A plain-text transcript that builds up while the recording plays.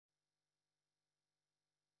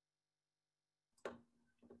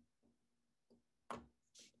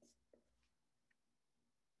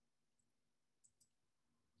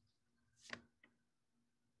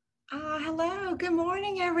Hello, good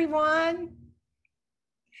morning, everyone.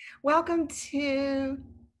 Welcome to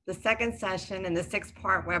the second session in the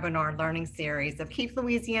six-part webinar learning series of Keep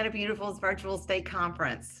Louisiana Beautiful's virtual state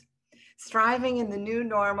conference. Striving in the new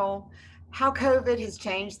normal, how COVID has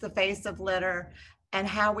changed the face of litter, and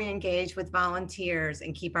how we engage with volunteers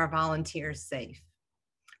and keep our volunteers safe.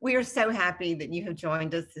 We are so happy that you have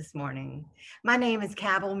joined us this morning. My name is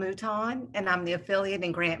Cabell Mouton, and I'm the affiliate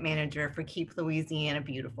and grant manager for Keep Louisiana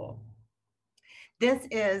Beautiful. This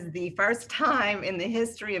is the first time in the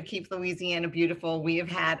history of Keep Louisiana Beautiful we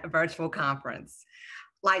have had a virtual conference.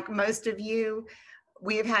 Like most of you,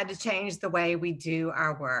 we have had to change the way we do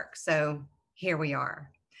our work. So here we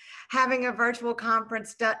are. Having a virtual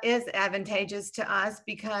conference is advantageous to us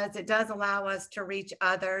because it does allow us to reach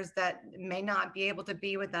others that may not be able to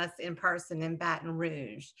be with us in person in Baton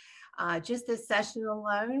Rouge. Just this session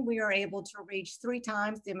alone, we are able to reach 3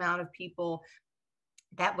 times the amount of people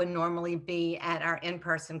that would normally be at our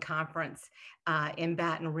in-person conference in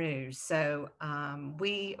Baton Rouge. So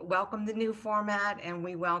we welcome the new format and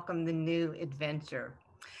we welcome the new adventure.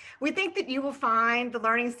 We think that you will find the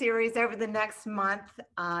learning series over the next month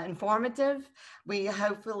informative. We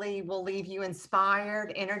hopefully will leave you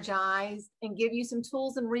inspired, energized, and give you some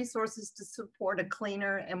tools and resources to support a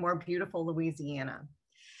cleaner and more beautiful Louisiana.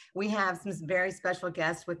 We have some very special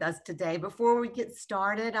guests with us today. Before we get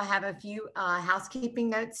started, I have a few housekeeping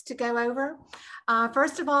notes to go over.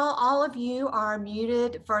 First of all of you are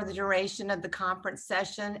muted for the duration of the conference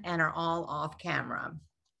session and are all off camera.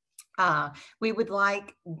 We would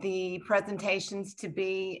like the presentations to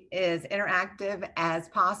be as interactive as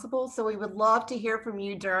possible, so we would love to hear from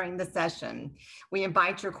you during the session. We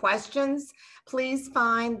invite your questions. Please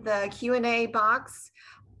find the Q&A box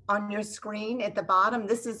on your screen at the bottom.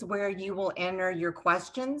 This is where you will enter your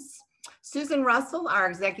questions. Susan Russell, our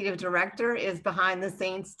executive director, is behind the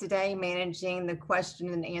scenes today, managing the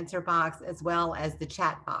question and answer box as well as the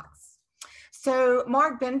chat box. So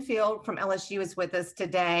Mark Benfield from LSU is with us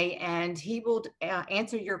today, and he will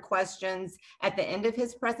answer your questions at the end of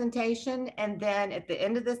his presentation. And then at the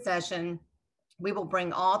end of the session, we will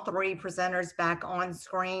bring all 3 presenters back on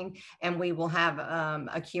screen and we will have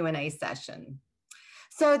a Q&A session.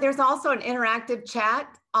 So there's also an interactive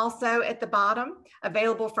chat also at the bottom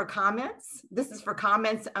available for comments. This is for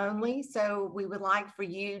comments only. So we would like for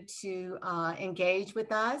you to engage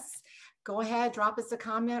with us. Go ahead, drop us a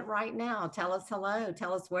comment right now. Tell us hello,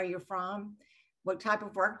 tell us where you're from. What type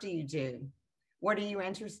of work do you do? What are you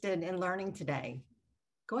interested in learning today?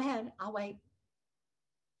 Go ahead, I'll wait.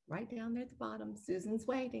 Right down there at the bottom, Susan's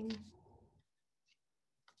waiting.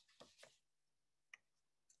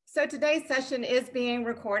 So today's session is being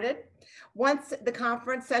recorded. Once the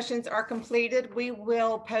conference sessions are completed, we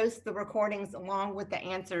will post the recordings along with the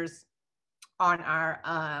answers on our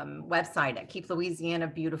website at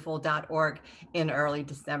keeplouisianabeautiful.org in early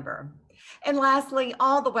December. And lastly,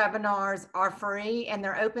 all the webinars are free and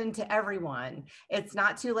they're open to everyone. It's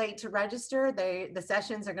not too late to register. The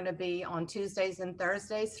sessions are going to be on Tuesdays and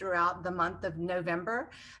Thursdays throughout the month of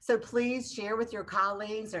November. So please share with your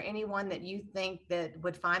colleagues or anyone that you think that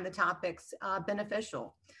would find the topics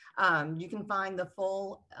beneficial. You can find the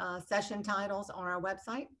full session titles on our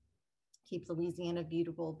website,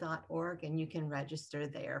 keeplouisianabeautiful.org, and you can register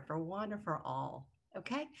there for one or for all.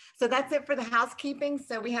 Okay, so that's it for the housekeeping.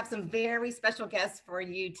 So we have some very special guests for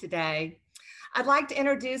you today. I'd like to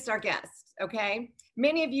introduce our guests, okay?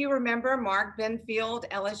 Many of you remember Mark Benfield,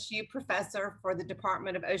 LSU professor for the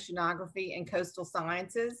Department of Oceanography and Coastal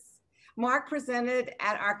Sciences. Mark presented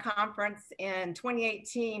at our conference in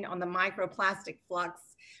 2018 on the microplastic flux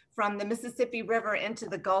from the Mississippi River into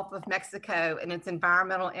the Gulf of Mexico and its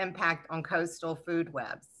environmental impact on coastal food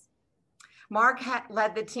webs. Mark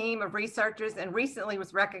led the team of researchers and recently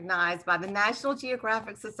was recognized by the National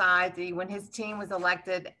Geographic Society when his team was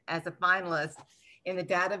elected as a finalist in the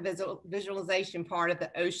data visualization part of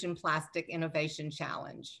the Ocean Plastic Innovation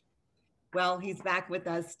Challenge. Well, he's back with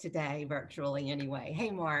us today, virtually anyway.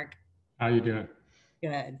 Hey, Mark. How you doing?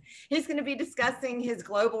 Good. He's going to be discussing his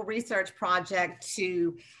global research project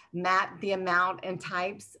to map the amount and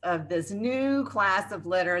types of this new class of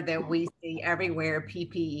litter that we see everywhere,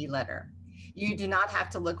 PPE litter. You do not have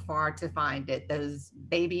to look far to find it. Those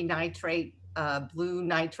baby nitrate, blue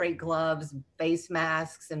nitrate gloves, face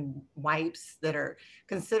masks, and wipes that are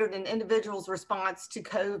considered an individual's response to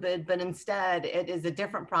COVID, but instead it is a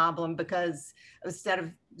different problem because instead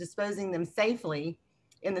of disposing them safely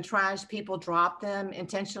in the trash, people drop them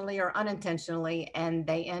intentionally or unintentionally, and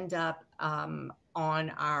they end up on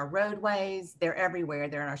our roadways. They're everywhere.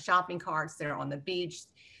 They're in our shopping carts. They're on the beach.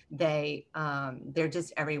 They're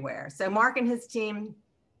just everywhere. So Mark and his team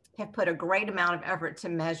have put a great amount of effort to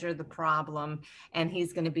measure the problem, and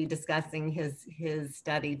he's going to be discussing his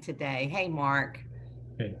study today. Hey, Mark.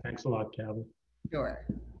 Okay, thanks a lot, Calvin. Sure.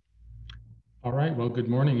 All right, well, good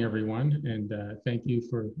morning, everyone, and thank you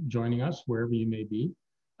for joining us wherever you may be.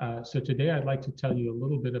 So today I'd like to tell you a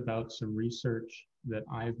little bit about some research that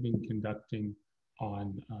I've been conducting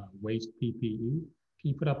on waste PPE. Can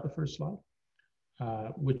you put up the first slide?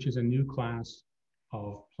 Which is a new class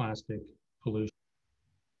of plastic pollution.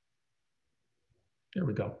 There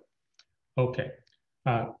we go. Okay,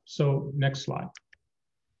 so next slide.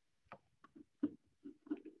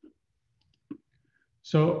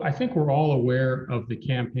 So I think we're all aware of the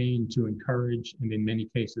campaign to encourage and in many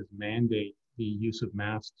cases mandate the use of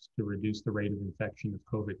masks to reduce the rate of infection of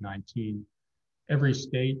COVID-19. Every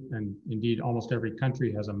state and indeed almost every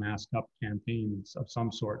country has a mask up campaign of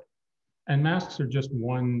some sort. And masks are just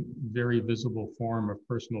one very visible form of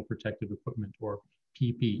personal protective equipment, or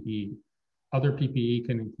PPE. Other PPE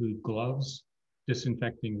can include gloves,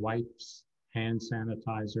 disinfecting wipes, hand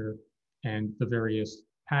sanitizer, and the various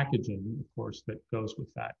packaging, of course, that goes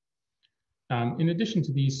with that. In addition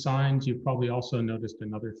to these signs, you've probably also noticed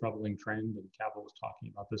another troubling trend, and Cavill was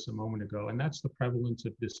talking about this a moment ago, and that's the prevalence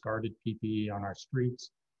of discarded PPE on our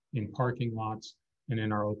streets, in parking lots, and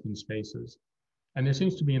in our open spaces. And there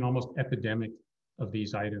seems to be an almost epidemic of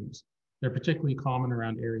these items. They're particularly common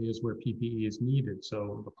around areas where PPE is needed,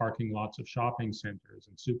 so the parking lots of shopping centers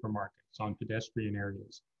and supermarkets, on pedestrian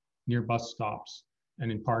areas, near bus stops,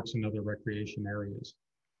 and in parks and other recreation areas.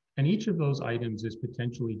 And each of those items is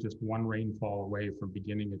potentially just one rainfall away from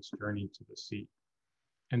beginning its journey to the sea.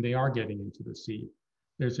 And they are getting into the sea.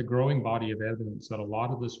 There's a growing body of evidence that a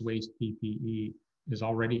lot of this waste PPE is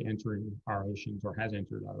already entering our oceans or has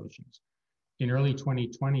entered our oceans. In early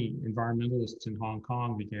 2020, environmentalists in Hong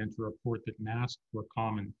Kong began to report that masks were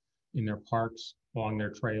common in their parks, along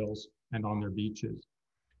their trails, and on their beaches.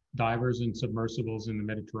 Divers and submersibles in the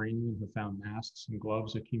Mediterranean have found masks and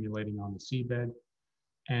gloves accumulating on the seabed.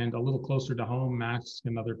 And a little closer to home, masks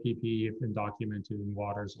and other PPE have been documented in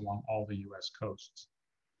waters along all the US coasts.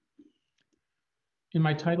 In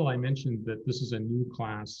my title, I mentioned that this is a new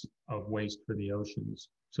class of waste for the oceans.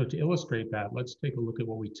 So to illustrate that, let's take a look at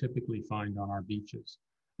what we typically find on our beaches.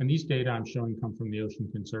 And these data I'm showing come from the Ocean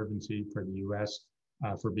Conservancy for the US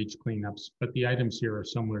for beach cleanups, but the items here are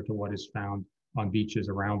similar to what is found on beaches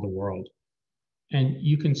around the world. And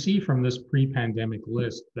you can see from this pre-pandemic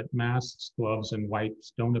list that masks, gloves, and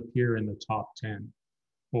wipes don't appear in the top 10.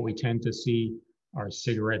 What we tend to see are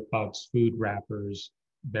cigarette butts, food wrappers,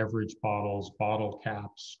 beverage bottles, bottle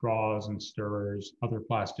caps, straws and stirrers, other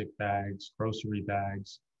plastic bags, grocery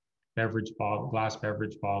bags, glass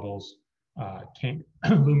beverage bottles,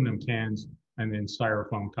 aluminum cans, and then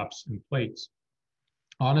styrofoam cups and plates.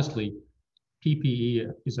 Honestly,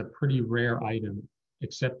 PPE is a pretty rare item,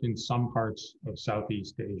 except in some parts of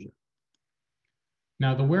Southeast Asia.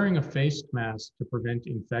 Now, the wearing of face masks to prevent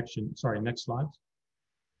infection, sorry, next slide.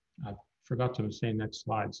 I forgot to say next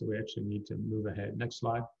slide, so we actually need to move ahead. Next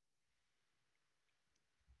slide.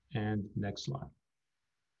 And next slide.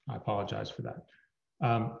 I apologize for that.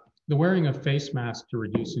 The wearing of face masks to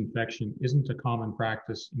reduce infection isn't a common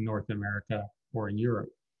practice in North America or in Europe.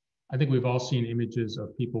 I think we've all seen images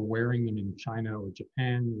of people wearing them in China or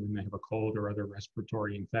Japan when they have a cold or other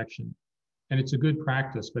respiratory infection. And it's a good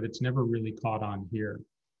practice, but it's never really caught on here.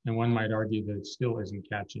 And one might argue that it still isn't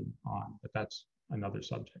catching on, but that's another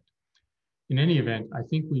subject. In any event, I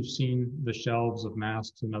think we've seen the shelves of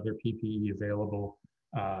masks and other PPE available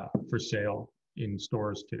for sale in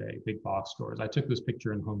stores today, big box stores. I took this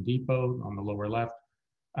picture in Home Depot on the lower left.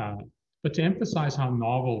 But to emphasize how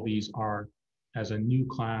novel these are as a new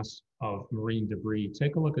class of marine debris,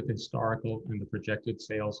 take a look at the historical and the projected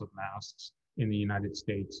sales of masks in the United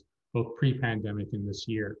States, both pre-pandemic and this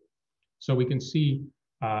year. So we can see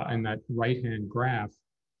in that right-hand graph,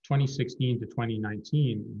 2016 to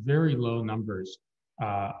 2019, very low numbers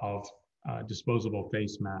of disposable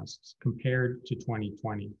face masks compared to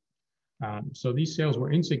 2020. So these sales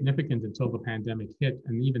were insignificant until the pandemic hit,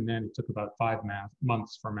 and even then it took about 5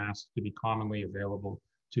 months for masks to be commonly available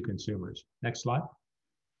to consumers. Next slide.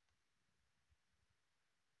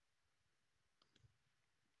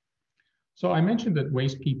 So I mentioned that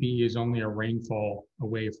waste PPE is only a rainfall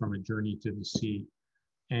away from a journey to the sea.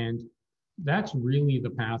 And that's really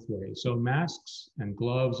the pathway. So masks and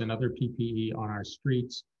gloves and other PPE on our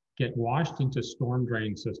streets get washed into storm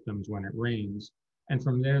drain systems when it rains. And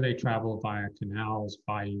from there, they travel via canals,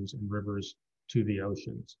 bayous, and rivers to the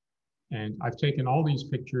oceans. And I've taken all these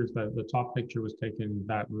pictures. The top picture was taken in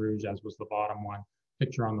Baton Rouge, as was the bottom one.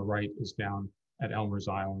 Picture on the right is down at Elmer's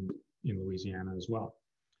Island in Louisiana as well.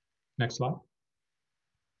 Next slide.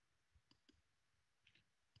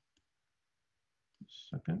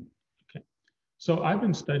 Second. Okay. So I've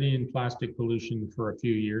been studying plastic pollution for a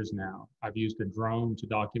few years now. I've used a drone to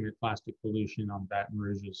document plastic pollution on Baton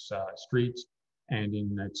Rouge's streets and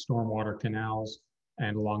in stormwater canals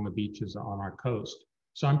and along the beaches on our coast.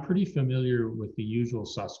 So I'm pretty familiar with the usual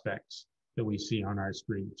suspects that we see on our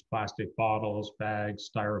streets: plastic bottles, bags,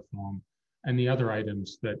 styrofoam, and the other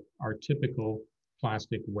items that are typical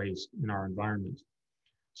plastic waste in our environment.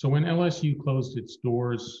 So when LSU closed its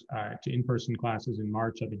doors to in-person classes in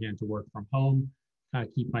March, I began to work from home, kind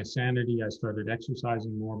of keep my sanity. I started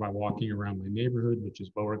exercising more by walking around my neighborhood, which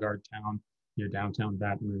is Beauregard Town, near downtown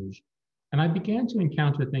Baton Rouge. And I began to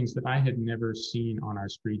encounter things that I had never seen on our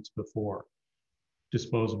streets before: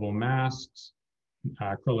 disposable masks,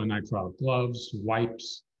 acrylonitrile gloves,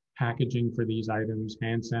 wipes, packaging for these items,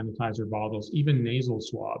 hand sanitizer bottles, even nasal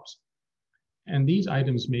swabs. And these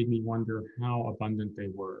items made me wonder how abundant they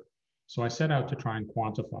were. So I set out to try and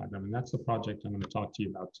quantify them, and that's the project I'm going to talk to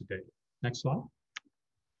you about today. Next slide.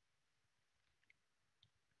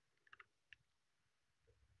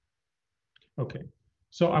 Okay,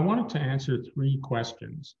 so I wanted to answer 3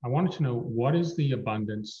 questions. I wanted to know, what is the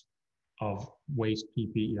abundance of waste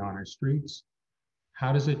PPE on our streets?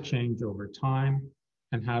 How does it change over time?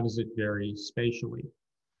 And how does it vary spatially?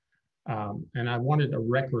 And I wanted a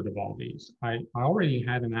record of all these. I already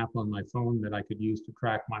had an app on my phone that I could use to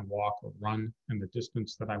track my walk or run and the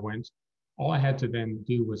distance that I went. All I had to then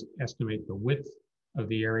do was estimate the width of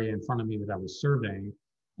the area in front of me that I was surveying,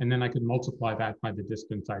 and then I could multiply that by the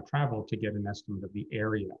distance I traveled to get an estimate of the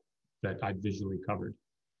area that I'd visually covered.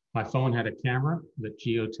 My phone had a camera that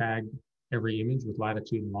geotagged every image with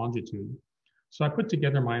latitude and longitude. So I put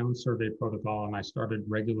together my own survey protocol, and I started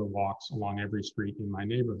regular walks along every street in my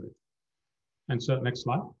neighborhood. And so, next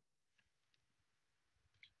slide.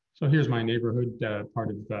 So here's my neighborhood, part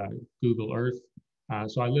of Google Earth.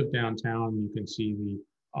 So I live downtown. You can see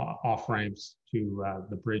the off-ramps to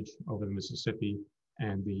the bridge over the Mississippi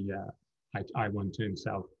and the I-110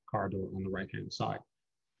 South corridor on the right-hand side.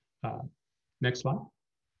 Next slide.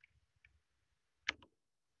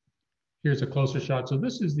 Here's a closer shot. So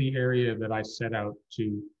this is the area that I set out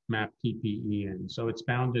to map PPE in. So it's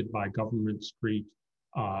bounded by Government Street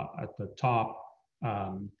at the top,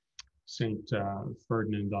 St.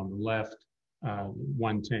 Ferdinand on the left,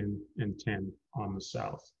 110 and 10 on the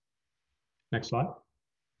south. Next slide.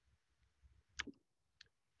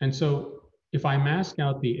 And so if I mask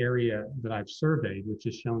out the area that I've surveyed, which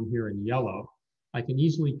is shown here in yellow, I can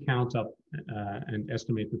easily count up and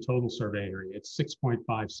estimate the total survey area. It's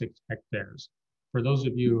 6.56 hectares. For those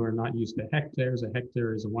of you who are not used to hectares, a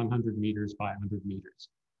hectare is 100 meters by 100 meters.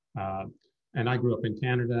 And I grew up in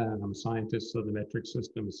Canada, and I'm a scientist, so the metric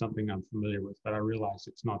system is something I'm familiar with, but I realize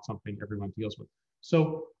it's not something everyone deals with.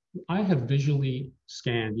 So I have visually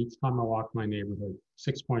scanned, each time I walk my neighborhood,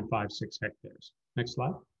 6.56 hectares. Next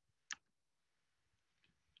slide.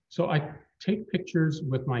 So I take pictures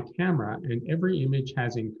with my camera, and every image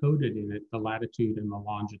has encoded in it the latitude and the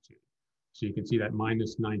longitude. So you can see that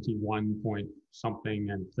minus 91 point something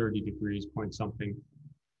and 30 degrees point something.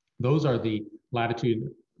 Those are the latitude,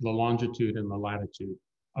 the longitude, and the latitude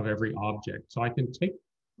of every object. So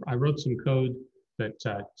I wrote some code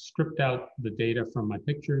that stripped out the data from my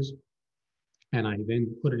pictures, and I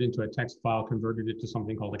then put it into a text file, converted it to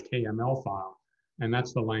something called a KML file. And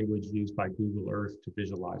that's the language used by Google Earth to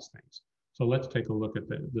visualize things. So let's take a look at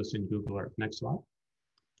this in Google Earth. Next slide.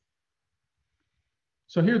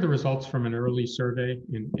 So here are the results from an early survey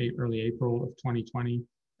in early April of 2020.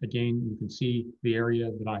 Again, you can see the area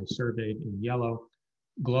that I surveyed in yellow.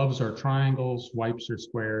 Gloves are triangles, wipes are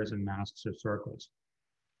squares, and masks are circles.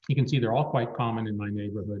 You can see they're all quite common in my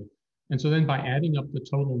neighborhood. And so then by adding up the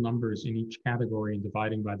total numbers in each category and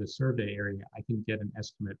dividing by the survey area, I can get an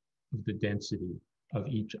estimate of the density of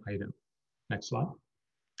each item. Next slide.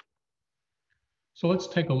 So let's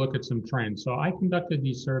take a look at some trends. So I conducted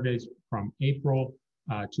these surveys from April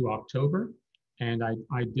to October, and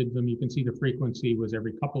I did them. You can see the frequency was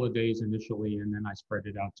every couple of days initially, and then I spread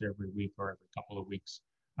it out to every week or every couple of weeks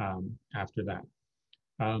after that.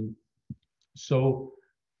 So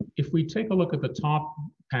if we take a look at the top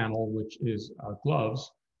panel, which is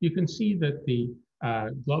gloves, you can see that the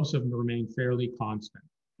gloves have remained fairly constant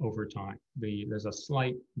over time. There's a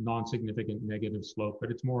slight non-significant negative slope, but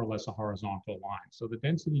it's more or less a horizontal line. So the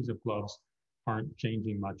densities of gloves aren't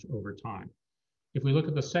changing much over time. If we look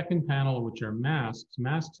at the second panel, which are masks,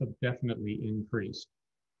 masks have definitely increased,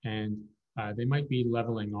 and they might be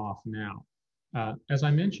leveling off now. As I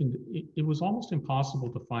mentioned, it was almost impossible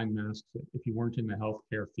to find masks if you weren't in the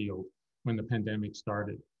healthcare field when the pandemic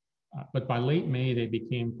started. But by late May, they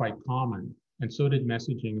became quite common, and so did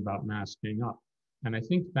messaging about masking up. And I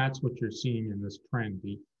think that's what you're seeing in this trend.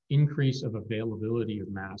 The increase of availability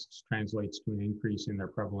of masks translates to an increase in their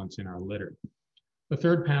prevalence in our litter. The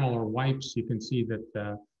third panel are wipes. You can see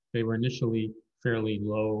that they were initially fairly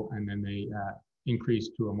low, and then they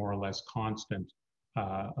increased to a more or less constant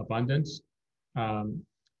abundance.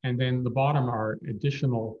 And then the bottom are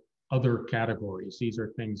additional other categories. These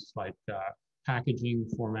are things like packaging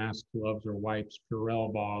for mask, gloves, or wipes,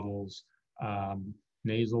 Purell bottles,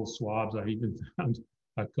 nasal swabs. I've even found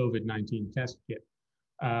a COVID-19 test kit.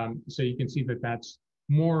 So you can see that that's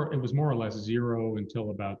more, it was more or less zero until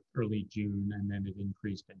about early June, and then it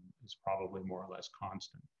increased and is probably more or less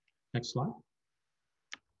constant. Next slide.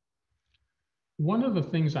 One of the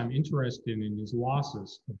things I'm interested in is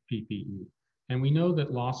losses of PPE. And we know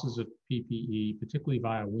that losses of PPE, particularly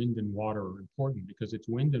via wind and water, are important because it's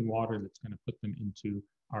wind and water that's going to put them into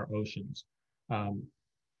our oceans.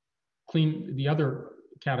 The other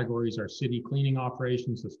categories are city cleaning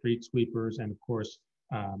operations, the street sweepers, and of course,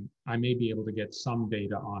 I may be able to get some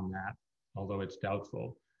data on that, although it's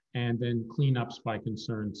doubtful. And then cleanups by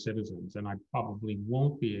concerned citizens, and I probably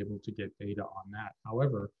won't be able to get data on that.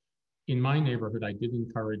 However, in my neighborhood, I did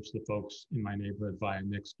encourage the folks in my neighborhood via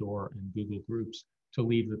Nextdoor and Google Groups to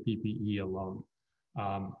leave the PPE alone.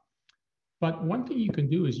 But one thing you can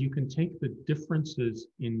do is you can take the differences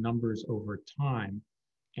in numbers over time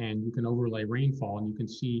and you can overlay rainfall and you can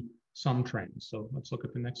see some trends. So let's look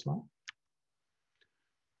at the next slide.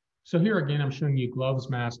 So here again, I'm showing you gloves,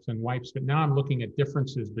 masks, and wipes, but now I'm looking at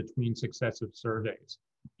differences between successive surveys.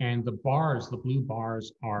 And the bars, the blue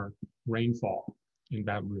bars, are rainfall in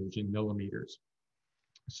Baton Rouge in millimeters.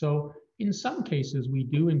 So in some cases, we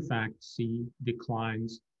do in fact see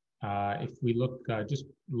declines. If we look just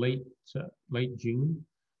late June,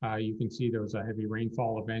 you can see there was a heavy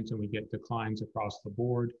rainfall event and we get declines across the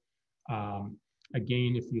board.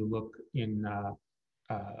 Again, if you look in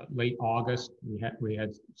late August, we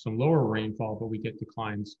had some lower rainfall, but we get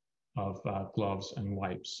declines of gloves and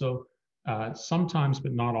wipes. So sometimes,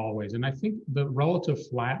 but not always. And I think the relative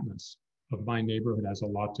flatness of my neighborhood has a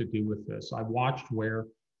lot to do with this. I watched where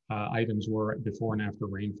items were before and after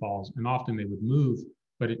rainfalls, and often they would move,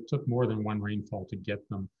 but it took more than one rainfall to get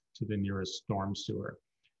them to the nearest storm sewer.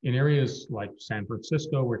 In areas like San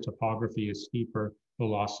Francisco, where topography is steeper, the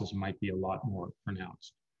losses might be a lot more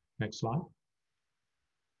pronounced. Next slide.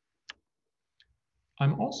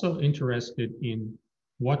 I'm also interested in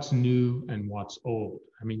what's new and what's old.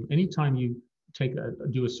 I mean, anytime you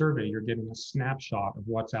do a survey, you're getting a snapshot of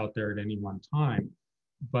what's out there at any one time.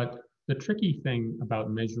 But the tricky thing about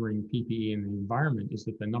measuring PPE in the environment is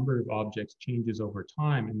that the number of objects changes over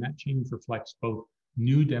time, and that change reflects both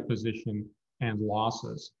new deposition and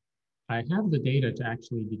losses. I have the data to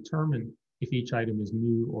actually determine if each item is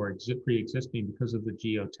new or pre-existing because of the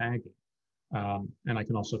geotagging. And I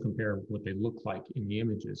can also compare what they look like in the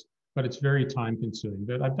images, but it's very time consuming.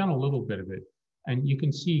 But I've done a little bit of it. And you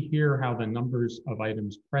can see here how the numbers of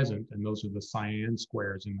items present, and those are the cyan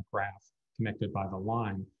squares in the graph connected by the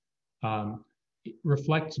line, it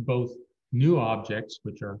reflects both new objects,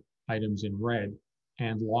 which are items in red,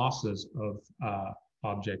 and losses of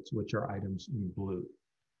objects, which are items in blue.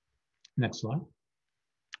 Next slide.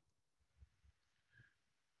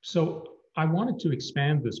 So I wanted to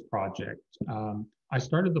expand this project. I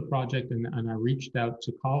started the project and I reached out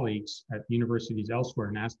to colleagues at universities elsewhere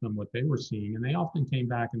and asked them what they were seeing. And they often came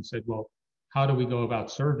back and said, well, how do we go about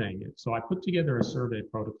surveying it? So I put together a survey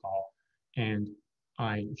protocol and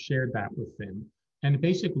I shared that with them. And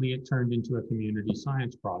basically it turned into a community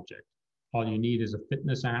science project. All you need is a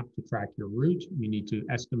fitness app to track your route. You need to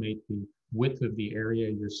estimate the width of the area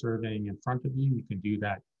you're surveying in front of you. You can do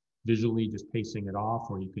that visually, just pacing it off,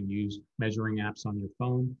 or you can use measuring apps on your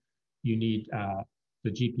phone. You need the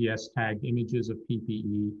GPS tagged images of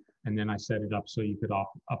PPE, and then I set it up so you could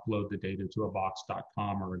upload the data to a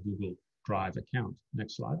box.com or a Google Drive account.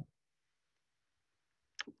 Next slide.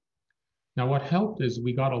 Now, what helped is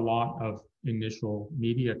we got a lot of initial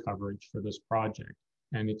media coverage for this project,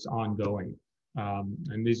 and it's ongoing.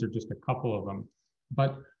 And these are just a couple of them.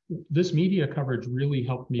 But this media coverage really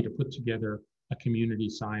helped me to put together a community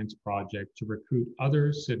science project to recruit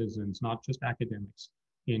other citizens, not just academics,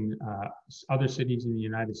 in other cities in the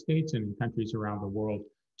United States and in countries around the world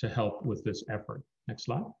to help with this effort. Next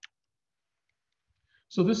slide.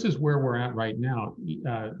 So this is where we're at right now.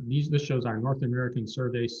 This shows our North American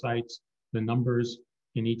survey sites. The numbers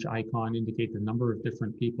in each icon indicate the number of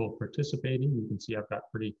different people participating. You can see I've got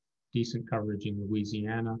pretty decent coverage in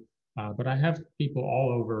Louisiana, but I have people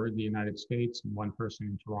all over the United States and one person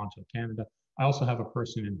in Toronto, Canada. I also have a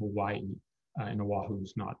person in Hawaii, in Oahu,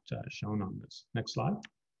 who's not shown on this. Next slide.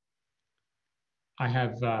 I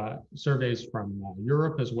have surveys from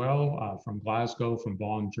Europe as well, from Glasgow, from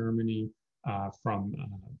Bonn, Germany, from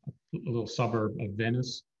a little suburb of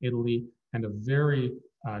Venice, Italy, and a very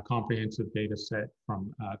comprehensive data set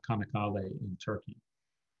from Kanakkale in Turkey.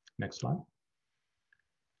 Next slide.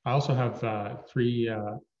 I also have 3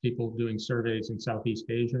 people doing surveys in Southeast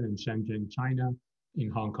Asia, in Shenzhen, China, in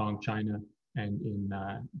Hong Kong, China, and in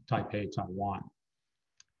Taipei, Taiwan.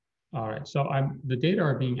 All right, so the data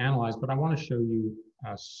are being analyzed, but I want to show you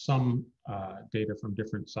some data from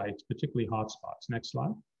different sites, particularly hotspots. Next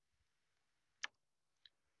slide.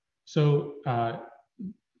 So I'm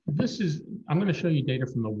going to show you data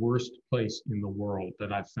from the worst place in the world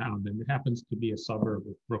that I've found, and it happens to be a suburb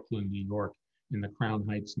of Brooklyn, New York, in the Crown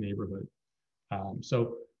Heights neighborhood.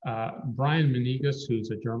 Brian Menegas, who's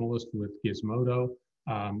a journalist with Gizmodo,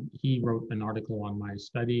 he wrote an article on my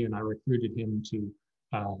study, and I recruited him to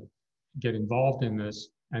get involved in this.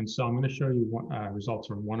 And so I'm going to show you results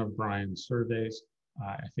from one of Brian's surveys.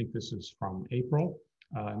 I think this is from April.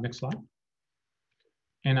 Next slide.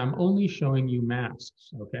 And I'm only showing you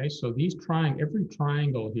masks, okay? So every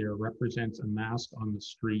triangle here represents a mask on the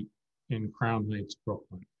street in Crown Heights,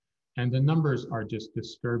 Brooklyn. And the numbers are just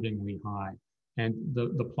disturbingly high. And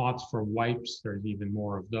the plots for wipes, there's even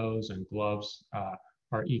more of those, and gloves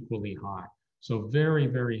are equally high. So very,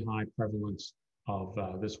 very high prevalence of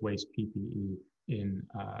this waste PPE in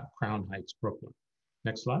Crown Heights, Brooklyn.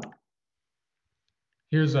 Next slide.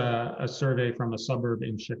 Here's a survey from a suburb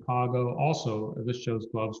in Chicago. Also, this shows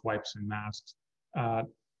gloves, wipes, and masks.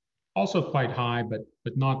 Also quite high,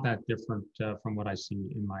 but not that different from what I see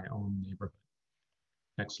in my own neighborhood.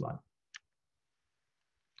 Next slide.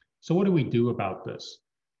 So what do we do about this?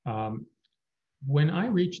 When I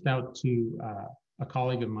reached out to a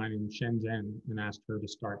colleague of mine in Shenzhen and asked her to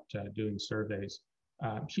start doing surveys,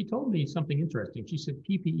 she told me something interesting. She said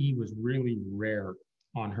PPE was really rare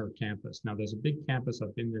on her campus. Now, there's a big campus.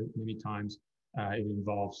 I've been there many times. It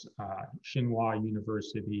involves Tsinghua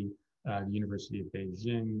University, the University of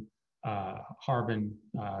Beijing, Harbin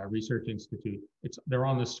Research Institute. They're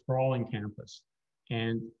on this sprawling campus.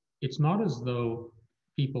 And it's not as though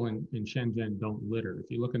people in Shenzhen don't litter.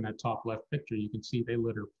 If you look in that top left picture, you can see they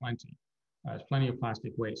litter plenty. There's plenty of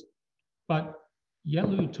plastic waste. But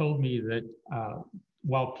Yelu told me that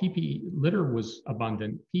while PPE litter was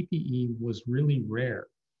abundant, PPE was really rare.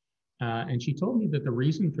 And she told me that the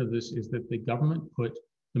reason for this is that the government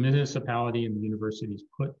the municipality and the universities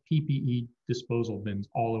put PPE disposal bins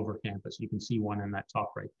all over campus. You can see one in that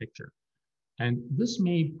top right picture. And this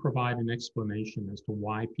may provide an explanation as to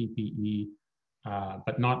why PPE,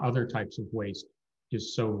 but not other types of waste,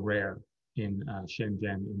 is so rare in Shenzhen,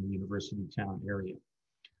 in the university town area.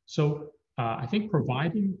 So I think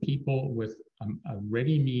providing people with a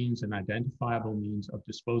ready means, an identifiable means of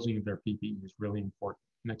disposing of their PPE is really important.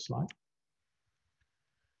 Next slide.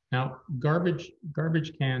 Now, garbage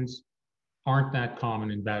cans aren't that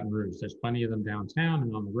common in Baton Rouge. There's plenty of them downtown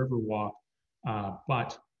and on the Riverwalk,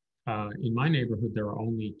 but in my neighborhood, there are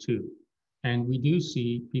only 2. And we do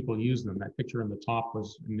see people use them. That picture in the top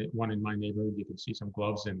was one in my neighborhood. You can see some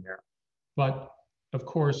gloves in there. But of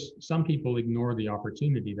course, some people ignore the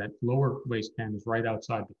opportunity. That lower waste can is right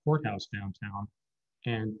outside the courthouse downtown.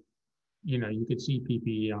 And you could see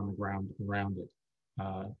PPE on the ground around it.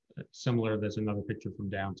 Similar, there's another picture from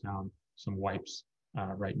downtown, some wipes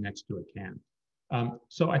right next to a can.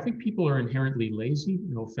 So I think people are inherently lazy.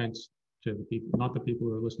 No offense to the people, not the people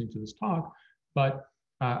who are listening to this talk, but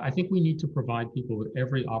I think we need to provide people with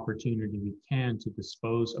every opportunity we can to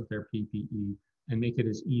dispose of their PPE and make it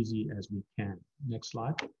as easy as we can. Next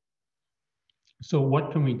slide. So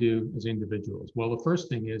what can we do as individuals? Well, the first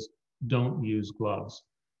thing is don't use gloves.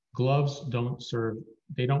 Gloves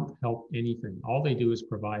they don't help anything. All they do is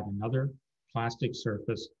provide another plastic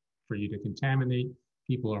surface for you to contaminate.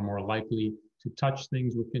 People are more likely to touch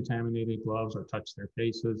things with contaminated gloves or touch their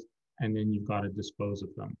faces, and then you've got to dispose of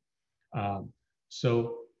them.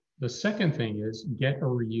 So the second thing is get a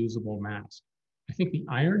reusable mask. I think the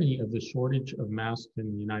irony of the shortage of masks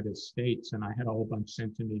in the United States, and I had a whole bunch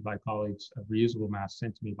sent to me by colleagues, reusable masks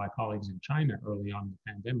sent to me by colleagues in China early on in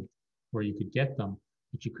the pandemic, where you could get them,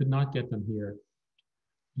 but you could not get them here.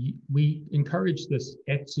 We encourage this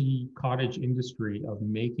Etsy cottage industry of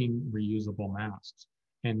making reusable masks.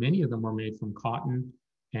 And many of them are made from cotton,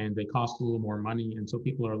 and they cost a little more money. And so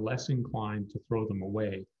people are less inclined to throw them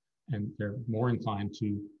away, and they're more inclined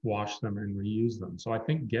to wash them and reuse them. So I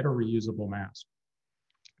think get a reusable mask.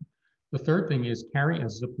 The third thing is carry a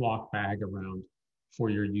Ziploc bag around for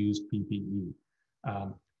your used PPE.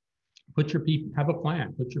 have a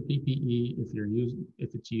plan. Put your PPE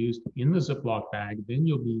if it's used in the Ziploc bag, then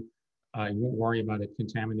you won't worry about it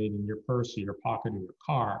contaminating your purse or your pocket or your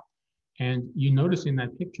car. And you notice in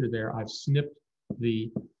that picture there, I've snipped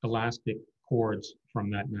the elastic cords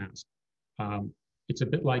from that mask. It's a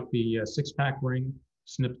bit like the six-pack ring.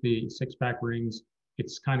 Snip the six-pack rings.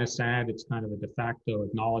 It's kind of sad. It's kind of a de facto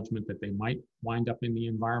acknowledgement that they might wind up in the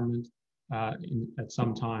environment at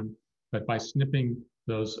some time. But by snipping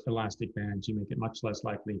those elastic bands, you make it much less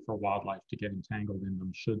likely for wildlife to get entangled in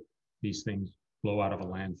them should these things blow out of a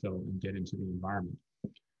landfill and get into the environment.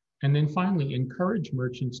 And then finally, encourage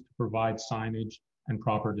merchants to provide signage and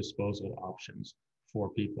proper disposal options for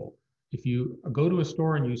people. If you go to a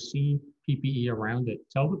store and you see PPE around it,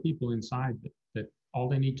 tell the people inside that all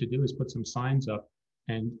they need to do is put some signs up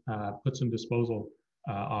and put some disposal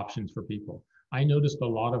options for people. I noticed a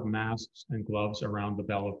lot of masks and gloves around the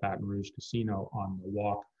Belle of Baton Rouge Casino on the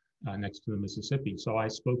walk next to the Mississippi. So I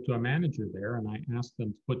spoke to a manager there and I asked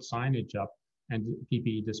them to put signage up and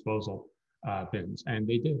PPE disposal bins, and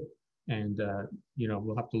they did. And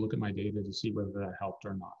we'll have to look at my data to see whether that helped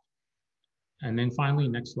or not. And then finally,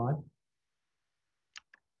 next slide.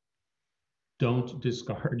 Don't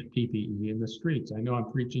discard PPE in the streets. I know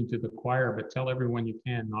I'm preaching to the choir, but tell everyone you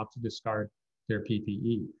can not to discard their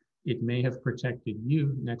PPE. It may have protected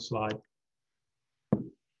you. Next slide.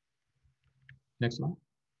 Next slide.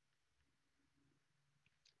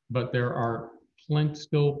 But there are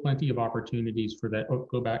still plenty of opportunities for that. Oh,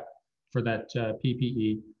 go back for that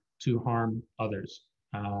PPE to harm others.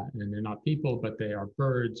 And they're not people, but they are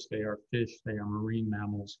birds, they are fish, they are marine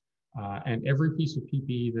mammals. And every piece of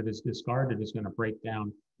PPE that is discarded is going to break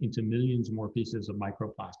down into millions more pieces of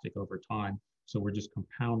microplastic over time. So we're just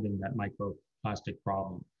compounding that microplastic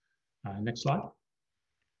problem. Next slide.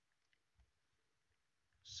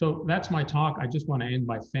 So that's my talk. I just want to end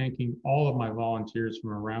by thanking all of my volunteers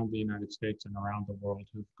from around the United States and around the world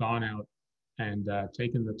who've gone out and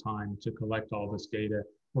taken the time to collect all this data.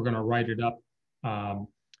 We're going to write it up.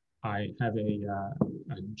 I have a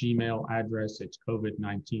Gmail address. It's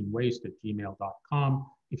covid19waste@gmail.com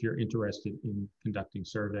if you're interested in conducting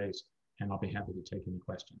surveys, and I'll be happy to take any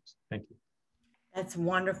questions. Thank you. That's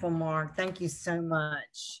wonderful, Mark. Thank you so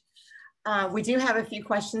much. We do have a few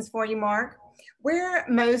questions for you, Mark. Where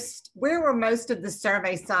were most of the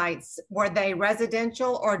survey sites? Were they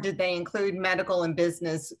residential or did they include medical and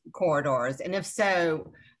business corridors? And if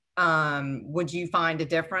so, would you find a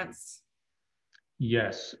difference?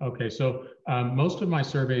 Yes. Okay. So most of my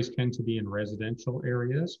surveys tend to be in residential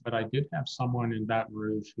areas, but I did have someone in Baton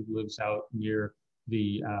Rouge who lives out near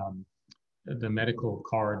the medical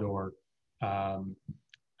corridor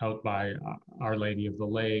out by Our Lady of the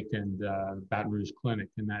Lake and Baton Rouge Clinic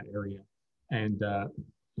in that area. And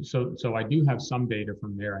so I do have some data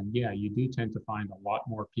from there. And yeah, you do tend to find a lot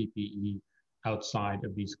more PPE outside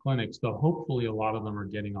of these clinics, though hopefully a lot of them are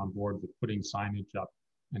getting on board with putting signage up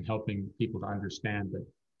and helping people to understand that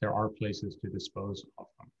there are places to dispose of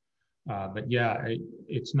them. But yeah,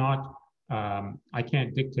 it's not, I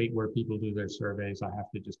can't dictate where people do their surveys. I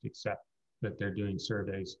have to just accept that they're doing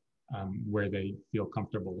surveys where they feel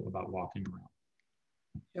comfortable about walking around.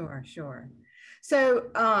 Sure, sure. So,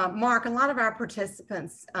 Mark, a lot of our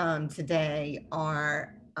participants today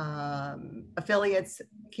are affiliates,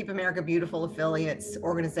 Keep America Beautiful affiliates,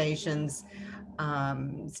 organizations,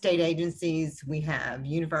 state agencies. We have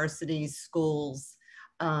universities, schools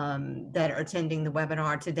that are attending the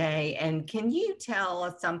webinar today. And can you tell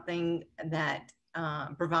us something that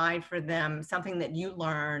provide for them, something that you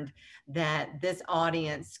learned that this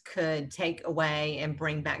audience could take away and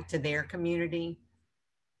bring back to their community?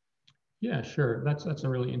 Yeah, sure. That's a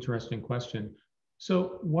really interesting question.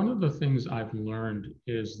 So one of the things I've learned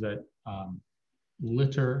is that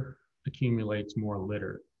litter accumulates more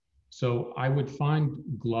litter. So I would find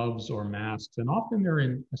gloves or masks, and often they're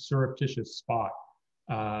in a surreptitious spot.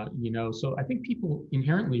 So I think people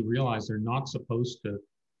inherently realize they're not supposed to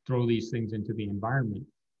throw these things into the environment.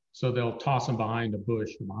 So they'll toss them behind a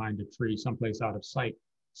bush or behind a tree, someplace out of sight.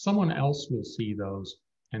 Someone else will see those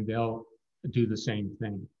and they'll do the same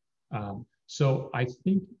thing. So I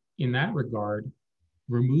think in that regard,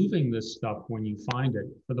 removing this stuff when you find it,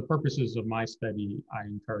 for the purposes of my study, I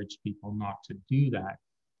encourage people not to do that.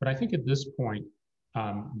 But I think at this point,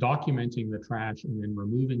 documenting the trash and then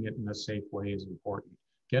removing it in a safe way is important.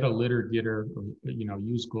 Get a litter getter, or,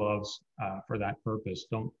 use gloves for that purpose.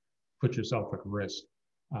 Don't put yourself at risk.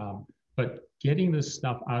 But getting this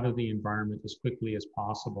stuff out of the environment as quickly as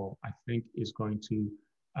possible, I think, is going to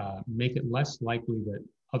make it less likely that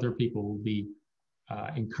other people will be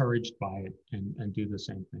encouraged by it and do the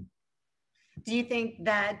same thing. Do you think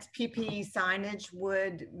that PPE signage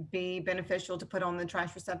would be beneficial to put on the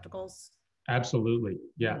trash receptacles? Absolutely.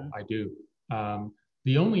 Yeah, I do.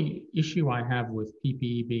 The only issue I have with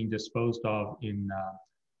PPE being disposed of in,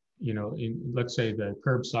 let's say the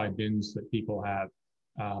curbside bins that people have,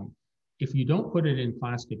 if you don't put it in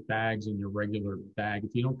plastic bags in your regular bag,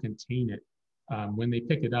 if you don't contain it, when they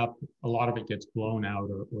pick it up, a lot of it gets blown out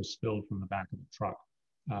or spilled from the back of the truck.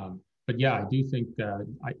 But yeah, I do think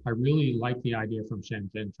I really like the idea from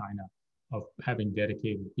Shenzhen, China, of having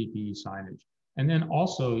dedicated PPE signage. And then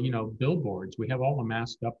also, billboards. We have all the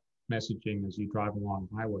masked up messaging as you drive along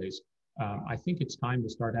highways. I think it's time to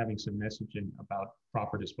start having some messaging about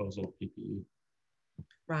proper disposal of PPE.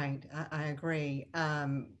 Right, I agree.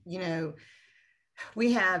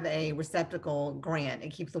 We have a receptacle grant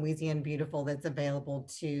at Keep Louisiana Beautiful that's available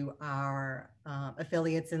to our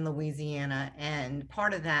affiliates in Louisiana. And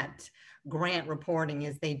part of that grant reporting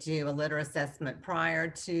is they do a litter assessment prior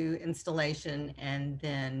to installation and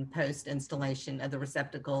then post installation of the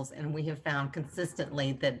receptacles. And we have found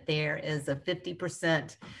consistently that there is a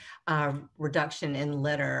 50% reduction in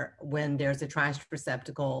litter when there's a trash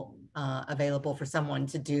receptacle available for someone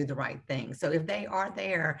to do the right thing. So if they are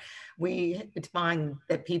there, we find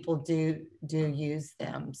that people do use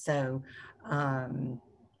them. So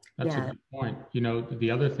that's a good point.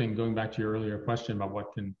 The other thing, going back to your earlier question about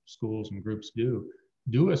what can schools and groups do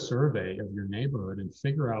a survey of your neighborhood and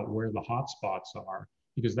figure out where the hot spots are,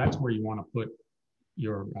 because that's where you want to put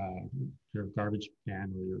your garbage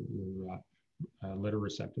can or your litter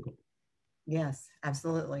receptacle. Yes,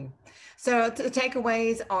 absolutely. So the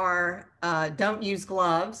takeaways are don't use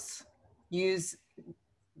gloves, use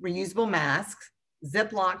reusable masks,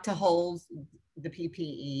 Ziploc to hold the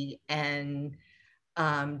PPE, and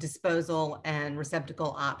disposal and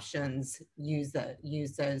receptacle options. Use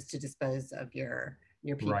those to dispose of your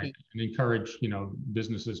PPE. Right, and encourage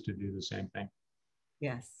businesses to do the same thing.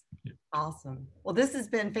 Yes, yeah. Awesome. Well, this has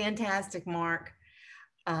been fantastic, Mark.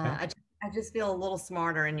 I just feel a little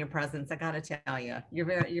smarter in your presence. I got to tell you, you're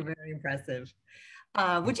very impressive.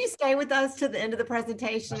 Would you stay with us to the end of the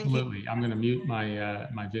presentation? Absolutely. I'm going to mute my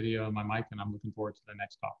my video, my mic, and I'm looking forward to the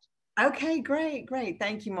next talk. Okay, great.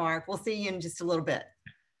 Thank you, Mark. We'll see you in just a little bit.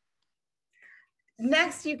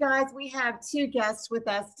 Next, you guys, we have two guests with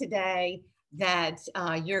us today that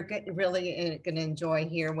you're really going to enjoy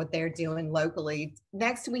hearing what they're doing locally.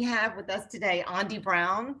 Next, we have with us today Aundi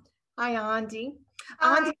Brown. Hi, Aundi.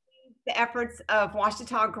 Hi. Aundi leads the efforts of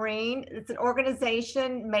Ouachita Green. It's an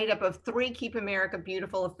organization made up of 3 Keep America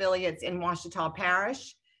Beautiful affiliates in Ouachita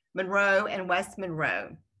Parish, Monroe, and West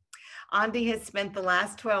Monroe. Aundi has spent the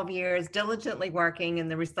last 12 years diligently working in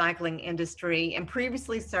the recycling industry and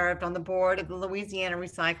previously served on the board of the Louisiana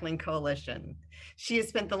Recycling Coalition. She has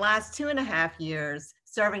spent the last 2.5 years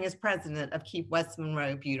serving as president of Keep West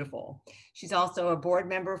Monroe Beautiful. She's also a board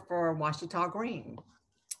member for Ouachita Green.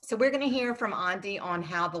 So we're going to hear from Aundi on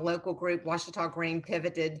how the local group Ouachita Green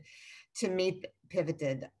pivoted.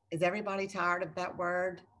 Is everybody tired of that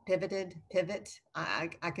word? Pivot.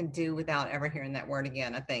 I can do without ever hearing that word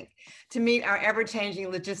again, I think. To meet our ever-changing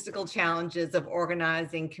logistical challenges of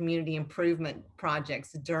organizing community improvement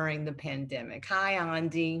projects during the pandemic. Hi,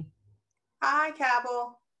 Aundi. Hi,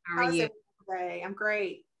 Cabell. How are you today? I'm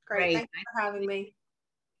great. Great. Thanks for having me.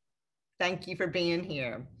 Thank you for being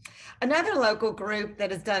here. Another local group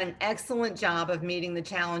that has done an excellent job of meeting the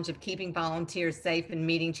challenge of keeping volunteers safe and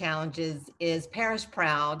meeting challenges is Parish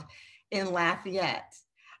Proud in Lafayette.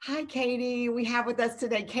 Hi, Katy. We have with us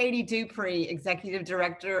today Katy Dupre, Executive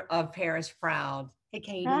Director of Parish Proud. Hey,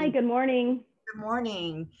 Katy. Hi, good morning. Good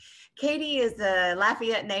morning. Katy is a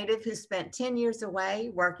Lafayette native who spent 10 years away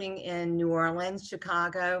working in New Orleans,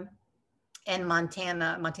 Chicago, and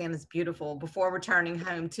Montana. Montana's beautiful, before returning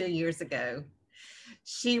home 2 years ago.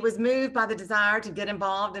 She was moved by the desire to get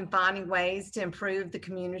involved in finding ways to improve the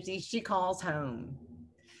community she calls home.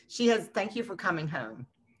 Thank you for coming home,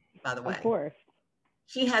 by the way. Of course.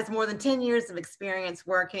 She has more than 10 years of experience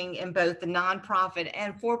working in both the nonprofit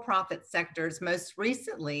and for-profit sectors, most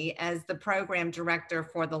recently as the program director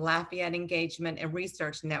for the Lafayette Engagement and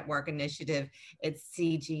Research Network Initiative at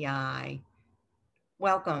CGI.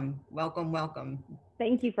 Welcome.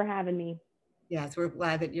 Thank you for having me. Yes, we're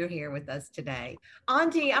glad that you're here with us today.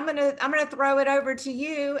 Aundi, I'm gonna throw it over to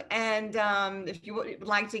you, and if you would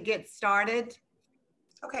like to get started.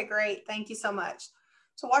 Okay, great. Thank you so much.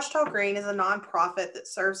 So Ouachita Green is a nonprofit that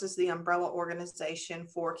serves as the umbrella organization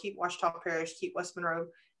for Keep Ouachita Parish, Keep West Monroe,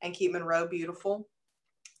 and Keep Monroe Beautiful.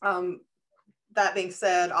 That being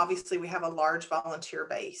said, obviously we have a large volunteer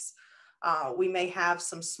base. We may have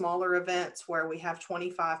some smaller events where we have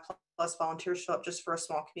 25 plus volunteers show up just for a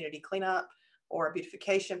small community cleanup. or a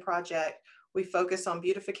beautification project, we focus on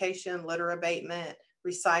beautification, litter abatement,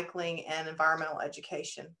 recycling, and environmental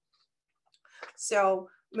education. So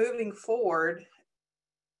moving forward,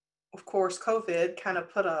 of course, COVID kind of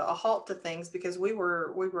put a halt to things because we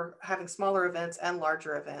were having smaller events and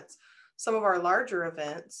larger events. Some of our larger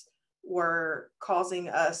events were causing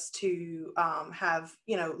us to have,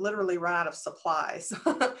 literally run out of supplies.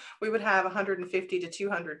 We would have 150 to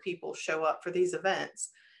 200 people show up for these events.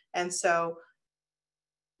 And so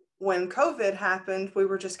when COVID happened, we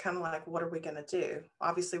were just kind of like, what are we going to do?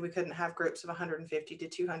 Obviously, we couldn't have groups of 150 to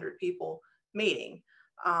 200 people meeting.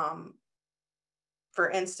 For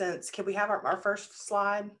instance, can we have our first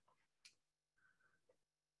slide?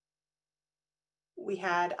 We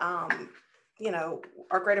had,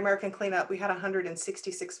 our Great American Cleanup, we had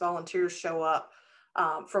 166 volunteers show up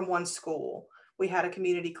from one school. We had a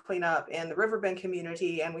community cleanup in the Riverbend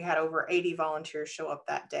community, and we had over 80 volunteers show up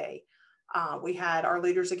that day. We had our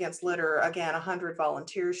Leaders Against Litter, again, 100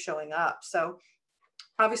 volunteers showing up. So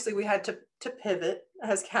obviously we had to pivot,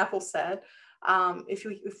 as Capel said. If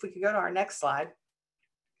we could go to our next slide.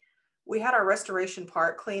 We had our Restoration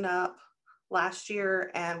Park cleanup last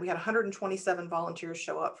year, and we had 127 volunteers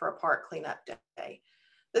show up for a park cleanup day.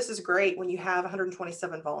 This is great. When you have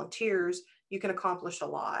 127 volunteers, you can accomplish a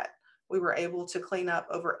lot. We were able to clean up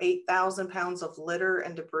over 8,000 pounds of litter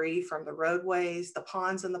and debris from the roadways, the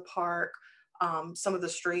ponds in the park, some of the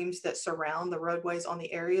streams that surround the roadways on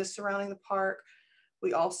the areas surrounding the park.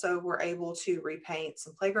 We also were able to repaint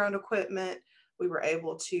some playground equipment. We were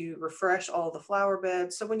able to refresh all the flower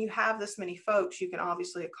beds. So when you have this many folks, you can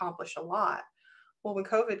obviously accomplish a lot. Well, when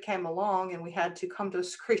COVID came along and we had to come to a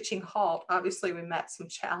screeching halt, obviously we met some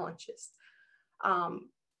challenges.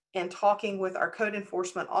 And talking with our code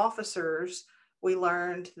enforcement officers, we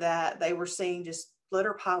learned that they were seeing just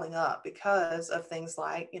litter piling up because of things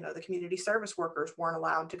like, the community service workers weren't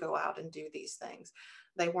allowed to go out and do these things.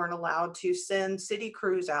 They weren't allowed to send city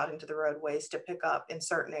crews out into the roadways to pick up in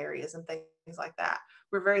certain areas and things like that.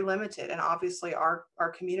 We're very limited. And obviously our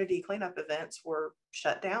community cleanup events were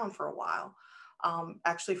shut down for a while.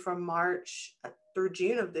 Actually from March through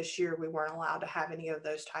June of this year, we weren't allowed to have any of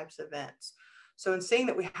those types of events. So in seeing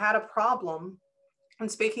that we had a problem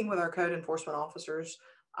and speaking with our code enforcement officers,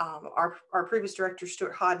 our previous director,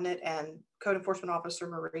 Stuart Hodnett, and code enforcement officer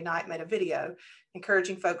Marie Knight made a video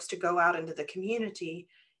encouraging folks to go out into the community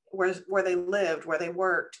where they lived, where they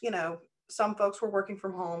worked. Some folks were working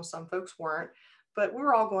from home, some folks weren't, but we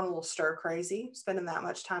were all going a little stir crazy, spending that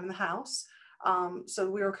much time in the house. So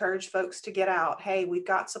we encourage folks to get out. Hey, we've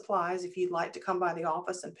got supplies. If you'd like to come by the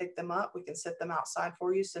office and pick them up, we can set them outside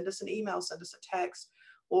for you. Send us an email, send us a text.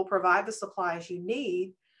 We'll provide the supplies you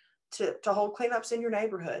need to hold cleanups in your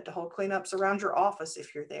neighborhood, to hold cleanups around your office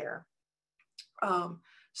if you're there.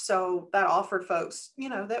 So that offered folks,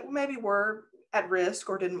 that maybe were at risk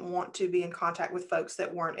or didn't want to be in contact with folks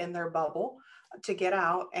that weren't in their bubble to get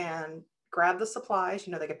out and grab the supplies.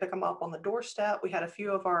 They could pick them up on the doorstep. We had a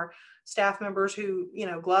few of our staff members who,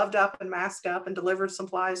 gloved up and masked up and delivered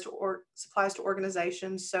supplies to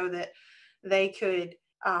organizations so that they could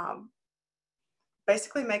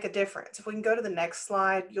basically make a difference. If we can go to the next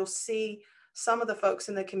slide, you'll see some of the folks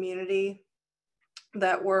in the community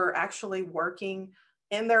that were actually working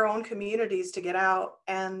in their own communities to get out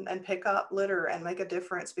and pick up litter and make a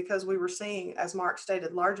difference, because we were seeing, as Mark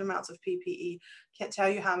stated, large amounts of PPE. Can't tell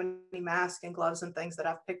you how many masks and gloves and things that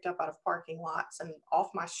I've picked up out of parking lots and off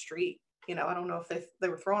my street. I don't know if they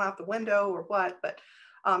were thrown out the window or what, but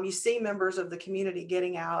you see members of the community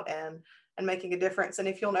getting out and making a difference. And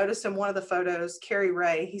if you'll notice in one of the photos, Kerry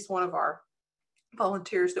Ray, he's one of our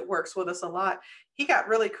volunteers that works with us a lot. He got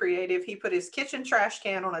really creative. He put his kitchen trash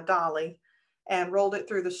can on a dolly and rolled it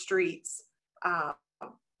through the streets while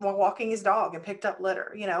walking his dog and picked up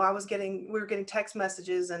litter. We were getting text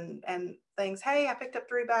messages and things. Hey, I picked up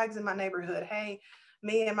 3 bags in my neighborhood. Hey,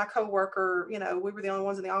 me and my coworker, we were the only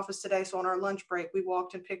ones in the office today. So on our lunch break, we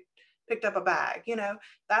walked and picked up a bag.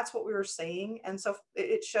 That's what we were seeing. And so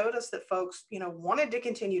it showed us that folks, wanted to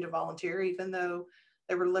continue to volunteer, even though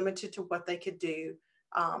they were limited to what they could do.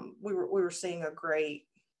 We were seeing a great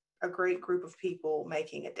group of people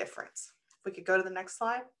making a difference. If we could go to the next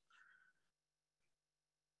slide.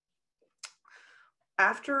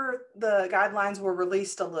 After the guidelines were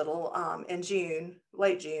released a little in June,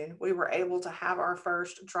 late June, we were able to have our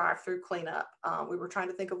first drive-through cleanup. We were trying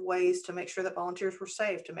to think of ways to make sure that volunteers were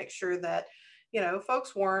safe, to make sure that,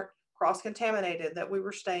 folks weren't cross-contaminated, that we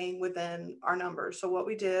were staying within our numbers. So what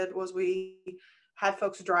we did was we had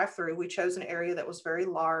folks drive through. We chose an area that was very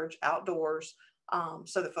large, outdoors.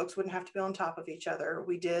 so that folks wouldn't have to be on top of each other.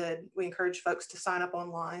 We encouraged folks to sign up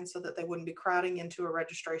online so that they wouldn't be crowding into a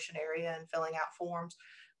registration area and filling out forms.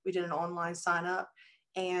 We did an online sign up,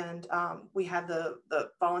 and we had the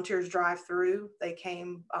volunteers drive through. They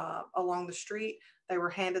came along the street. They were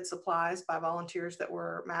handed supplies by volunteers that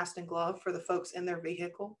were masked and gloved for the folks in their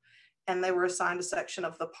vehicle, and they were assigned a section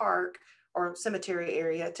of the park or cemetery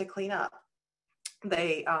area to clean up.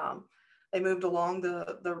 They moved along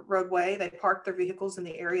the roadway. They parked their vehicles in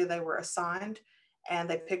the area they were assigned, and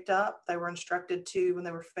they picked up. They were instructed to, when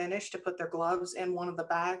they were finished, to put their gloves in one of the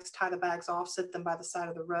bags, tie the bags off, sit them by the side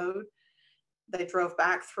of the road. They drove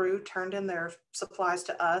back through, turned in their supplies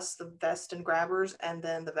to us, the vest and grabbers, and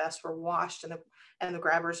then the vests were washed, and the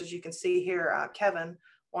grabbers, as you can see here, Kevin,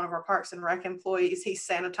 one of our Parks and Rec employees, he's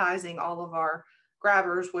sanitizing all of our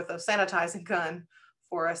grabbers with a sanitizing gun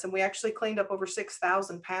for us. And we actually cleaned up over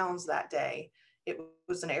 6,000 pounds that day. It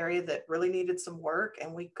was an area that really needed some work,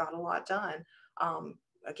 and we got a lot done.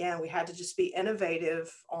 Again, we had to just be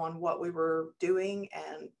innovative on what we were doing,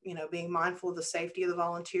 and, being mindful of the safety of the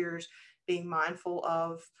volunteers, being mindful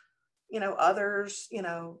of, others,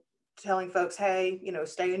 telling folks, hey,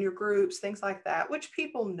 stay in your groups, things like that, which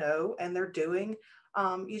people know and they're doing.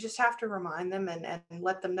 You just have to remind them and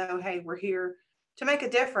let them know, hey, we're here to make a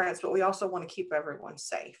difference, but we also want to keep everyone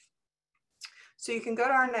safe. So you can go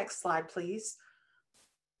to our next slide, please.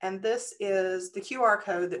 And this is the QR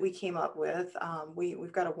code that we came up with.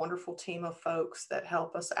 We've got a wonderful team of folks that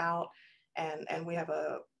help us out, and we have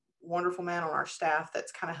a wonderful man on our staff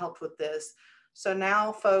that's kind of helped with this. So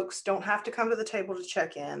now folks don't have to come to the table to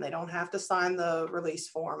check in. They don't have to sign the release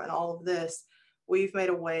form and all of this. We've made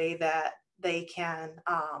a way that they can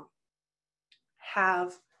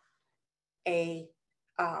have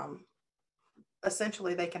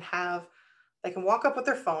essentially they can walk up with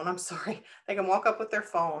their phone. They can walk up with their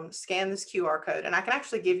phone, scan this QR code, and I can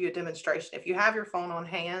actually give you a demonstration. If you have your phone on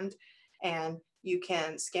hand, and you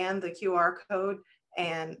can scan the QR code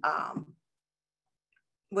and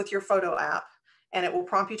with your photo app, and it will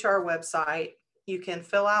prompt you to our website. You can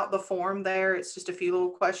fill out the form there. It's just a few little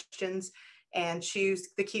questions, and choose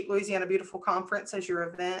the Keep Louisiana Beautiful Conference as your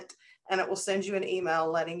event. And it will send you an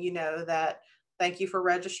email letting you know that thank you for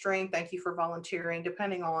registering, thank you for volunteering,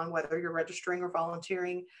 depending on whether you're registering or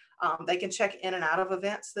volunteering. They can check in and out of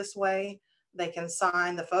events this way. They can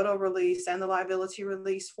sign the photo release and the liability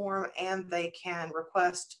release form, and they can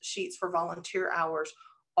request sheets for volunteer hours,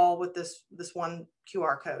 all with this one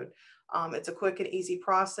QR code. It's a quick and easy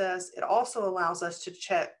process. It also allows us to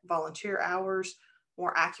check volunteer hours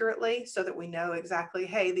more accurately so that we know exactly,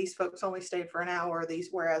 hey, these folks only stayed for an hour,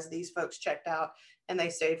 whereas these folks checked out and they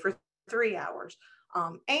stayed for 3 hours.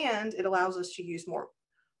 And it allows us to use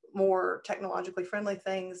more technologically friendly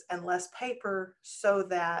things and less paper, so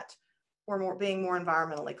that we're being more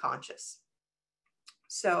environmentally conscious.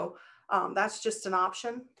 So that's just an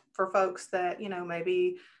option for folks that,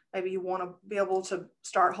 maybe you want to be able to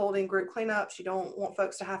start holding group cleanups. You don't want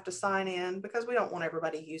folks to have to sign in, because we don't want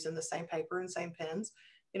everybody using the same paper and same pens.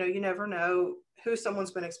 You never know who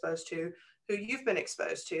someone's been exposed to, who you've been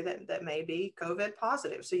exposed to that may be COVID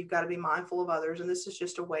positive. So you've got to be mindful of others. And this is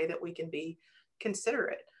just a way that we can be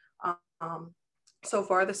considerate. So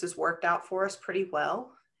far, this has worked out for us pretty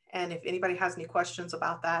well. And if anybody has any questions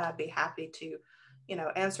about that, I'd be happy to,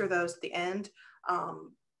 answer those at the end.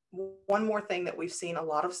 One more thing that we've seen a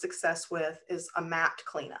lot of success with is a mapped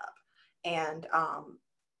cleanup. And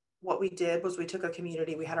what we did was we took a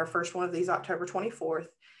community. We had our first one of these October 24th.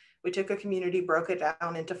 We took a community, broke it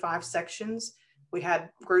down into 5 sections. We had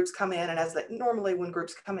groups come in, and normally when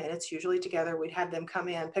groups come in, it's usually together. We'd had them come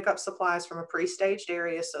in, pick up supplies from a pre-staged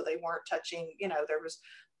area, so they weren't touching,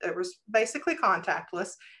 there was basically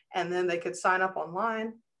contactless, and then they could sign up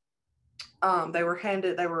online. They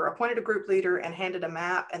were appointed a group leader and handed a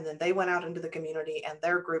map, and then they went out into the community, and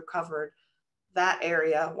their group covered that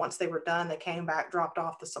area. Once they were done, they came back, dropped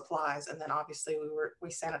off the supplies, and then obviously we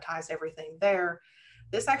sanitized everything there.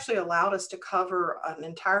 This actually allowed us to cover an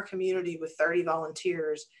entire community with 30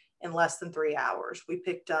 volunteers in less than 3 hours. We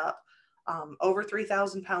picked up over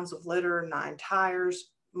 3,000 pounds of litter, 9 tires,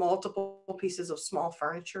 multiple pieces of small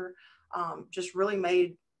furniture. Just really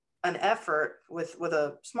made an effort with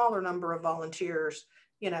a smaller number of volunteers.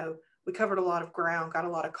 We covered a lot of ground, got a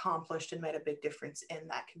lot accomplished, and made a big difference in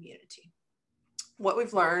that community. What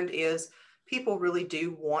we've learned is people really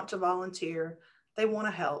do want to volunteer. They want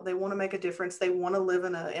to help. They want to make a difference. They want to live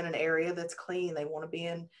in an area that's clean. They want to be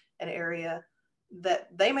in an area that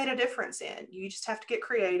they made a difference in. You just have to get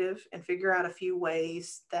creative and figure out a few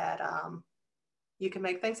ways that you can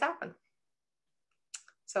make things happen.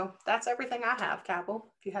 So that's everything I have,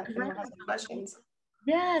 Cabell. If you have any questions.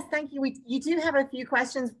 Yes, thank you. You do have a few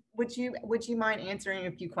questions. Would you mind answering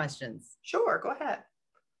a few questions? Sure, go ahead.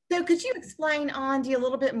 So could you explain, Aundi, a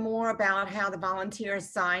little bit more about how the volunteers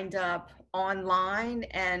signed up online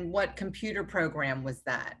and what computer program was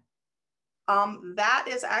that? That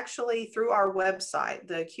is actually through our website.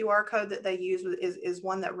 The QR code that they use is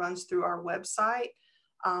one that runs through our website.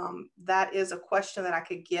 That is a question that I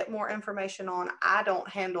could get more information on. I don't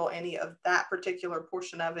handle any of that particular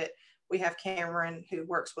portion of it. We have Cameron who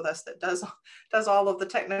works with us that does all of the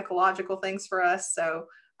technological things for us. So,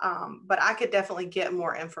 but I could definitely get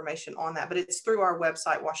more information on that, but it's through our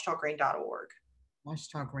website, ouachitagreen.org.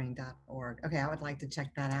 ouachitagreen.org. Okay, I would like to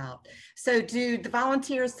check that out. So do the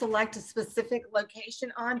volunteers select a specific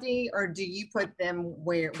location, Aundi, or do you put them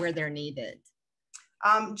where they're needed?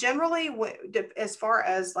 Generally, as far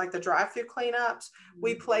as like the drive-through cleanups,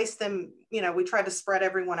 we place them, we tried to spread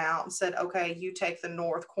everyone out and said, okay, you take the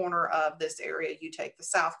north corner of this area, you take the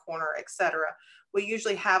south corner, etc. We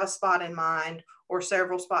usually have a spot in mind or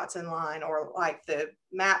several spots in line, or like the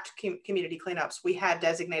mapped community cleanups, we had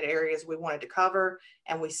designated areas we wanted to cover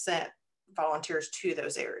and we sent volunteers to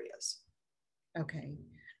those areas. Okay.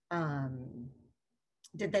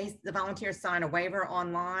 Did the volunteers sign a waiver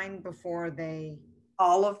online before they?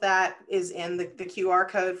 All of that is in the QR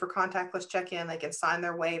code for contactless check-in. They can sign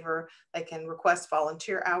their waiver, they can request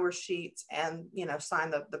volunteer hour sheets, and sign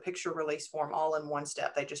the picture release form all in one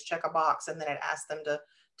step. They just check a box and then it asks them to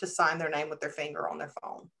sign their name with their finger on their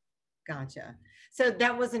phone. Gotcha. So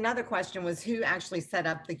that was another question, was who actually set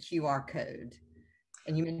up the QR code?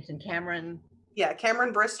 And you mentioned Cameron. Yeah,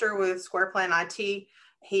 Cameron Brister with Square Plan IT.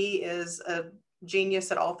 He is a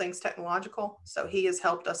genius at all things technological. So he has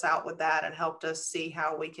helped us out with that and helped us see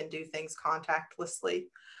how we can do things contactlessly.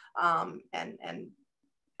 And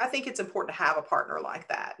I think it's important to have a partner like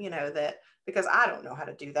that, that because I don't know how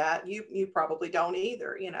to do that. You probably don't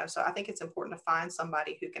either, so I think it's important to find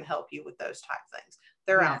somebody who can help you with those type of things.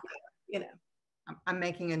 They're out there, I'm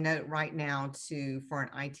making a note right now for an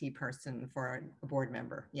IT person, for a board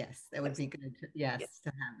member. Yes, that would be good. To have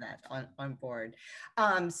that on board.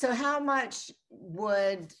 So how much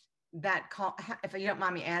would that cost, if you don't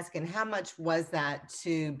mind me asking, how much was that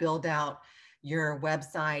to build out your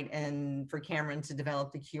website and for Cameron to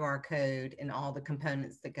develop the QR code and all the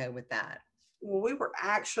components that go with that? Well, we were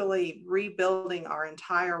actually rebuilding our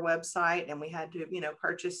entire website and we had to,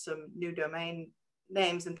 purchase some new domain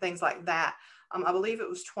names and things like that. I believe it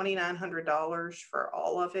was $2,900 for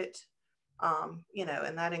all of it,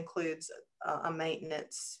 and that includes a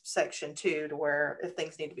maintenance section too, to where if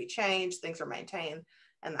things need to be changed, things are maintained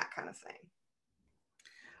and that kind of thing.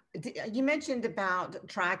 You mentioned about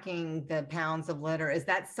tracking the pounds of litter. Is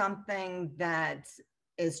that something that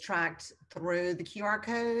is tracked through the QR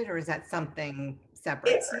code, or is that something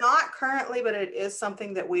separate? It's not currently, but it is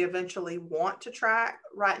something that we eventually want to track.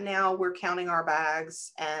 Right now, we're counting our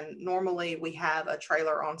bags, and normally we have a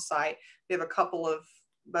trailer on site. We have a couple of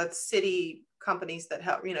both city companies that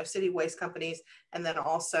help, city waste companies, and then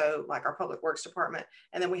also like our public works department.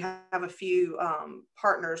 And then we have a few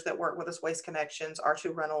partners that work with us, Waste Connections,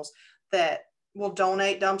 R2 Rentals, that will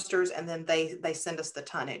donate dumpsters, and then they send us the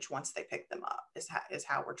tonnage once they pick them up, is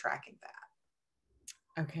how we're tracking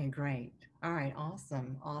that. Okay, great. All right,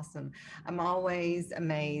 awesome. I'm always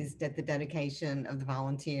amazed at the dedication of the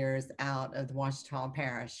volunteers out of the Ouachita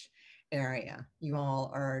Parish area. You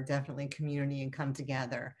all are definitely community and come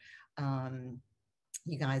together.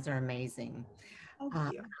 You guys are amazing.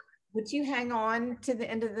 Thank you. Would you hang on to the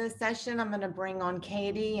end of the session? I'm going to bring on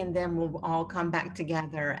Katy and then we'll all come back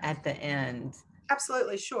together at the end.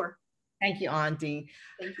 Absolutely, sure. Thank you, Aundi.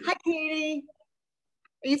 Thank you. Hi, Katy.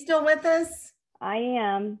 Are you still with us? I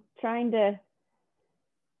am trying to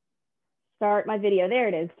start my video. There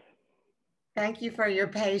it is. Thank you for your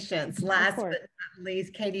patience. Last but not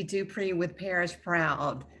least, Katy Dupre with Parish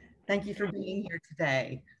Proud. Thank you for being here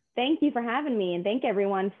today. Thank you for having me, and thank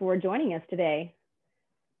everyone for joining us today.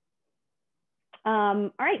 All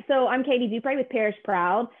right, so I'm Katy Dupre with Parish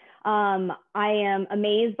Proud. I am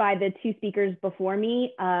amazed by the two speakers before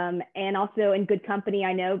me, and also in good company,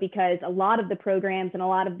 I know, because a lot of the programs and a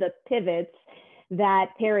lot of the pivots that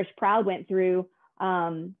Parish Proud went through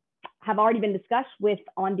have already been discussed with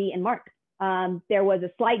Aundi and Mark. There was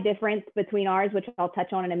a slight difference between ours, which I'll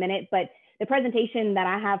touch on in a minute, but the presentation that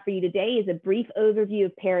I have for you today is a brief overview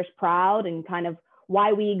of Parish Proud and kind of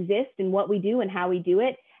why we exist and what we do and how we do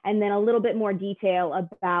it, and then a little bit more detail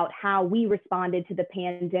about how we responded to the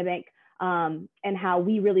pandemic and how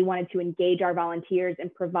we really wanted to engage our volunteers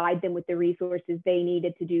and provide them with the resources they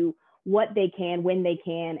needed to do what they can, when they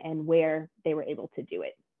can, and where they were able to do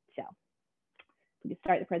it. So we can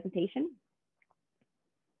start the presentation.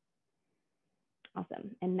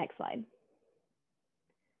 Awesome, and next slide.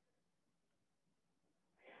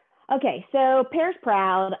 Okay, so Parish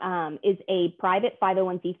Proud is a private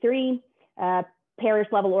 501c3 parish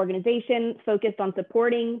level organization focused on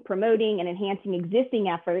supporting, promoting, and enhancing existing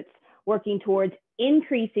efforts working towards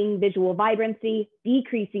increasing visual vibrancy,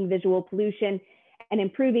 decreasing visual pollution, and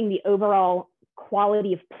improving the overall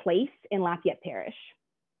quality of place in Lafayette Parish.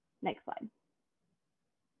 Next slide.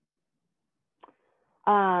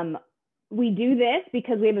 We do this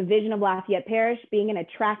because we have a vision of Lafayette Parish being an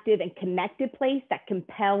attractive and connected place that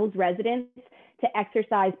compels residents to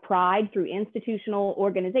exercise pride through institutional,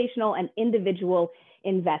 organizational, and individual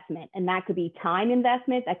investment. And that could be time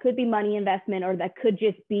investment, that could be money investment, or that could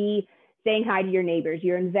just be saying hi to your neighbors.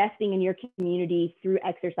 You're investing in your community through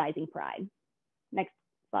exercising pride. Next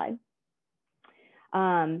slide.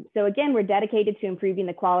 So again, we're dedicated to improving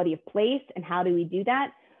the quality of place. And how do we do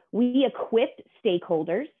that? We equip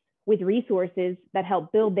stakeholders with resources that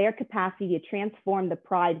help build their capacity to transform the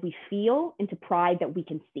pride we feel into pride that we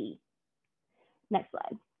can see. Next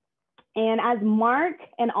slide. And as Mark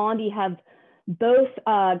and Aundi have both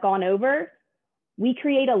gone over, we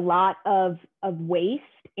create a lot of waste,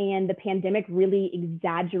 and the pandemic really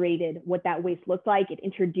exaggerated what that waste looked like. It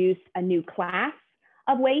introduced a new class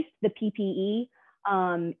of waste, the PPE.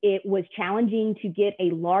 It was challenging to get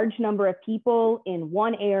a large number of people in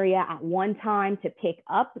one area at one time to pick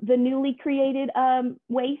up the newly created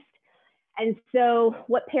waste. And so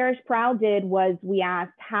what Parish Proud did was we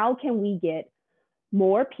asked, how can we get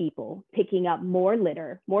more people picking up more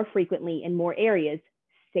litter more frequently in more areas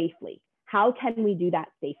safely? How can we do that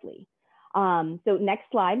safely? So next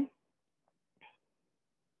slide.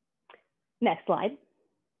 Next slide.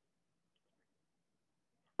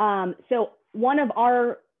 So one of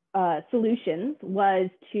our solutions was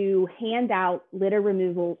to hand out litter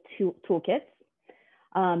removal toolkits.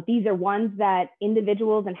 These are ones that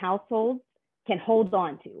individuals and households can hold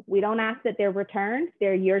on to. We don't ask that they're returned,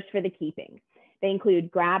 they're yours for the keeping. They include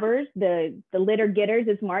grabbers, the litter getters,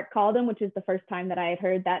 as Mark called them, which is the first time that I had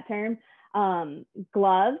heard that term,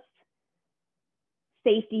 gloves,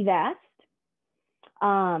 safety vest.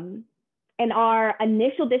 And our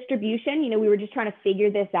initial distribution, we were just trying to figure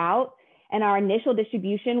this out. And our initial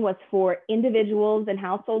distribution was for individuals and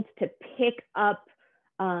households to pick up,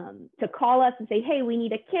 to call us and say, hey, we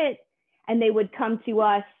need a kit. And they would come to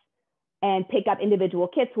us and pick up individual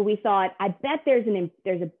kits. Well, we thought, I bet there's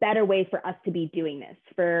a better way for us to be doing this,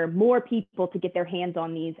 for more people to get their hands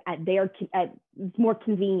on these at more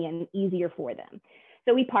convenient, easier for them.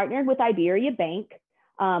 So we partnered with Iberia Bank.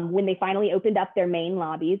 When they finally opened up their main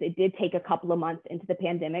lobbies, it did take a couple of months into the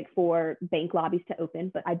pandemic for bank lobbies to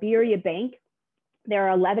open, but Iberia Bank, there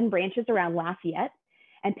are 11 branches around Lafayette,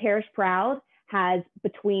 and Parish Proud has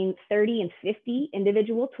between 30 and 50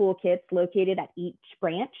 individual toolkits located at each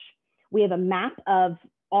branch. We have a map of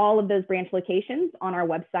all of those branch locations on our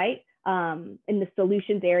website, in the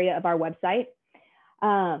solutions area of our website.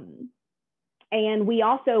 And we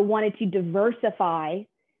also wanted to diversify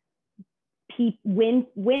when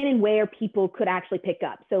and where people could actually pick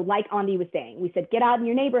up. So like Aundi was saying, we said, get out in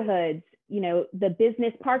your neighborhoods, the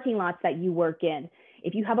business parking lots that you work in.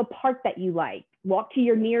 If you have a park that you like, walk to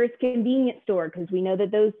your nearest convenience store, because we know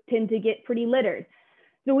that those tend to get pretty littered.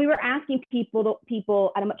 So we were asking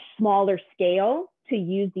people at a much smaller scale to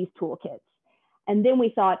use these toolkits. And then we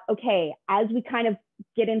thought, okay, as we kind of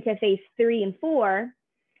get into phase 3 and 4,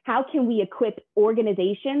 how can we equip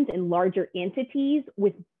organizations and larger entities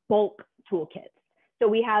with bulk toolkits? So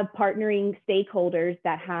we have partnering stakeholders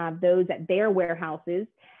that have those at their warehouses.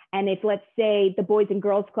 And if, let's say, the Boys and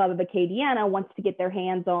Girls Club of Acadiana wants to get their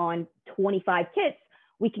hands on 25 kits,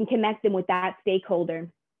 we can connect them with that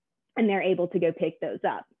stakeholder and they're able to go pick those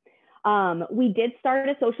up. We did start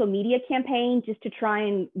a social media campaign just to try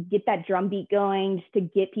and get that drumbeat going, just to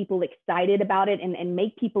get people excited about it and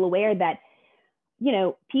make people aware that,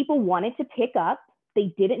 people wanted to pick up.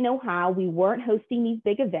 They didn't know how. We weren't hosting these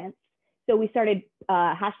big events. So we started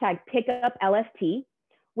hashtag #PickUpLFT,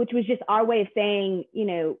 which was just our way of saying,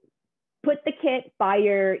 put the kit by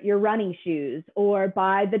your running shoes or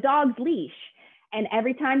by the dog's leash. And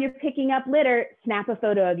every time you're picking up litter, snap a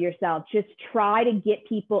photo of yourself. Just try to get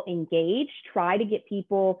people engaged, try to get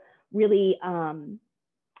people really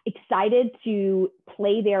excited to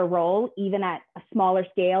play their role, even at a smaller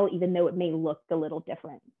scale, even though it may look a little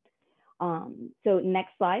different. So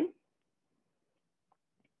next slide.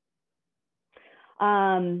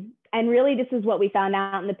 And really, this is what we found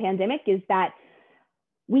out in the pandemic, is that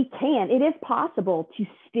it is possible to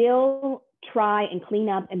still try and clean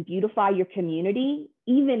up and beautify your community,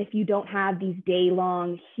 even if you don't have these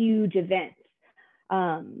day-long huge events.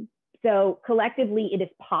 So collectively, it is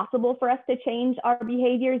possible for us to change our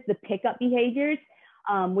behaviors, the pickup behaviors,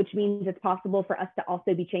 which means it's possible for us to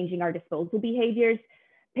also be changing our disposal behaviors.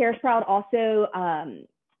 Parish Proud also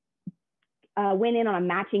went in on a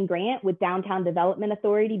matching grant with Downtown Development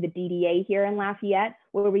Authority, the DDA here in Lafayette,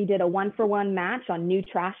 where we did a 1-for-1 match on new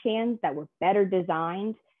trash cans that were better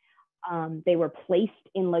designed. They were placed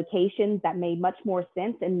in locations that made much more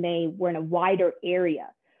sense, and they were in a wider area.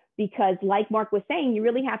 Because like Mark was saying, you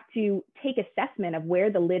really have to take assessment of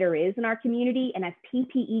where the litter is in our community. And as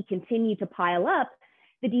PPE continued to pile up,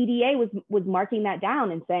 the DDA was marking that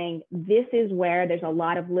down and saying, this is where there's a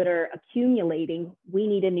lot of litter accumulating. We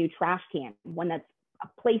need a new trash can, one that's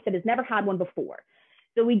a place that has never had one before.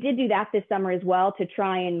 So we did do that this summer as well to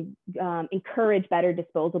try and encourage better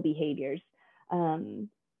disposal behaviors. And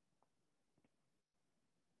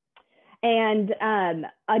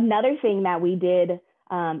another thing that we did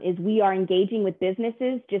is we are engaging with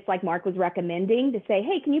businesses, just like Mark was recommending, to say,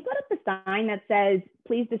 hey, can you put up a sign that says,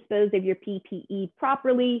 please dispose of your PPE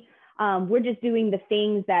properly? We're just doing the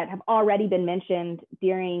things that have already been mentioned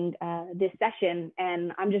during this session.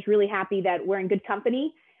 And I'm just really happy that we're in good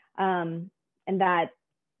company and that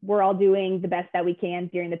we're all doing the best that we can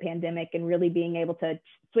during the pandemic and really being able to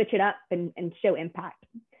switch it up and show impact.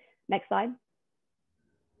 Next slide.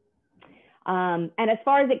 And as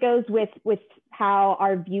far as it goes with how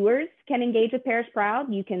our viewers can engage with Parish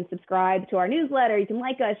Proud, you can subscribe to our newsletter, you can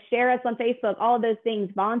like us, share us on Facebook, all of those things,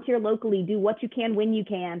 volunteer locally, do what you can when you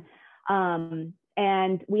can.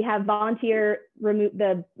 And we have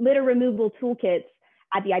the litter removal toolkits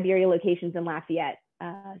at the Iberia locations in Lafayette.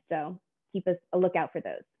 So keep a lookout for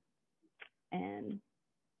those. And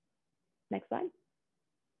next slide.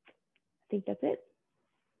 I think that's it.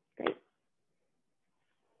 Great.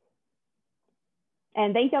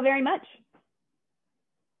 And thank y'all very much.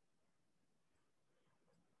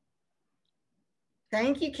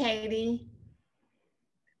 Thank you, Katie.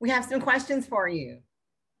 We have some questions for you.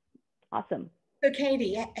 Awesome. So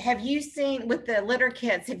Katie, have you seen, with the litter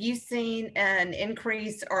kits, have you seen an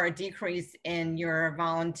increase or a decrease in your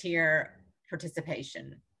volunteer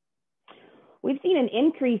participation? We've seen an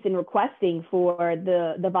increase in requesting for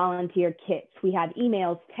the volunteer kits. We have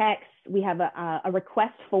emails, texts, we have a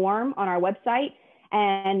request form on our website,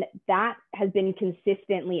 and that has been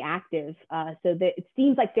consistently active. So that it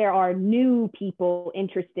seems like there are new people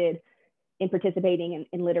interested in participating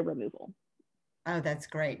in litter removal. Oh, that's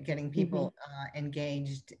great, getting people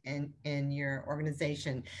engaged in your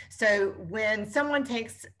organization. So when someone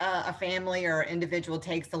takes a family or individual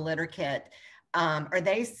takes a litter kit, are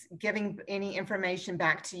they giving any information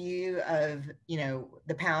back to you of,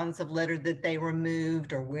 the pounds of litter that they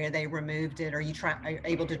removed or where they removed it? Are you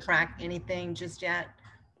able to track anything just yet?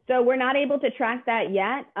 So we're not able to track that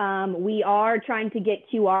yet. We are trying to get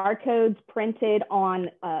QR codes printed on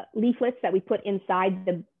leaflets that we put inside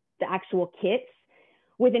the actual kits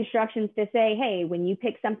with instructions to say, hey, when you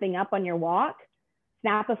pick something up on your walk,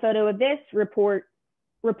 snap a photo of this, report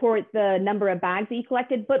the number of bags that you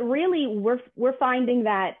collected. But really, we're finding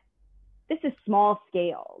that this is small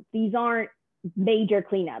scale. These aren't major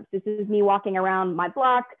cleanups. This is me walking around my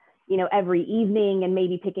block, every evening and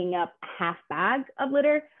maybe picking up a half bag of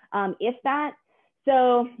litter, if that.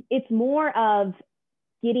 So it's more of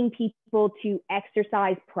getting people to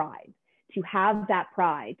exercise pride, to have that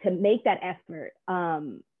pride, to make that effort.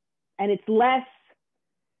 And it's less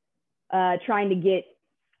trying to get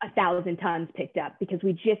 1,000 tons picked up, because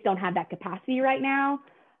we just don't have that capacity right now.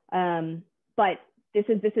 But this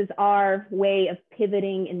is our way of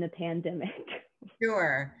pivoting in the pandemic.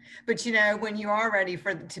 Sure. But when you are ready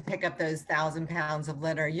to pick up those 1,000 pounds of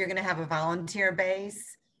litter, you're going to have a volunteer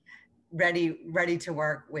base ready to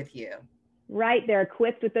work with you. Right. They're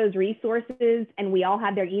equipped with those resources, and we all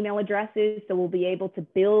have their email addresses. So we'll be able to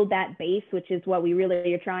build that base, which is what we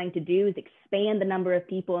really are trying to do, is expand the number of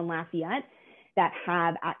people in Lafayette that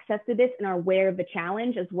have access to this and are aware of the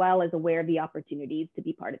challenge, as well as aware of the opportunities to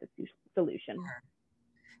be part of the solution. Sure.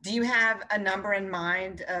 Do you have a number in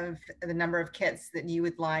mind of the number of kits that you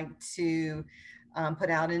would like to put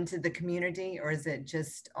out into the community, or is it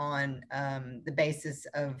just on the basis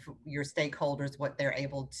of your stakeholders, what they're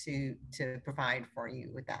able to provide for you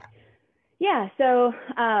with that? Yeah, so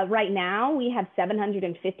right now we have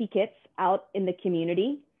 750 kits out in the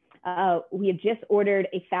community. We have just ordered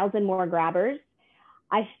 1,000 more grabbers.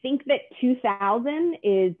 I think that 2,000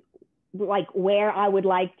 is like where I would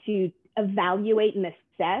like to evaluate and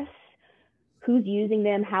assess who's using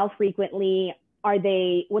them, how frequently,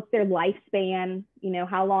 what's their lifespan? You know,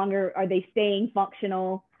 how long are they staying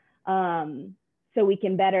functional? So we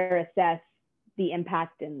can better assess the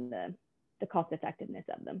impact and the cost effectiveness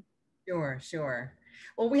of them. Sure, sure.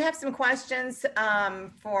 Well, we have some questions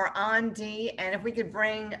for Aundi, and if we could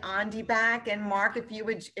bring Aundi back, and Mark, if you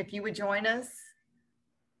would join us.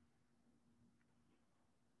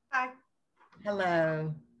 Hi.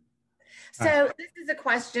 Hello. So this is a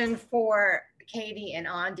question for Katy and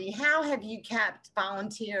Aundi. How have you kept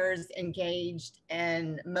volunteers engaged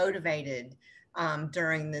and motivated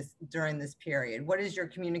during this period? What is your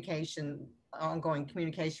ongoing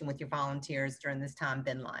communication with your volunteers during this time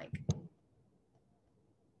been like?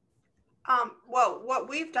 Well, what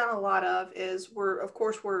we've done a lot of is we're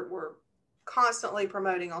constantly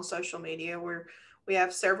promoting on social media. We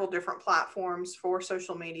have several different platforms for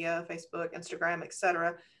social media, Facebook, Instagram,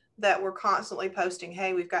 etc., that we're constantly posting,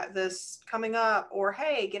 hey, we've got this coming up, or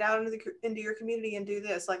hey, get out into your community and do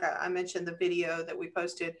this. Like I mentioned the video that we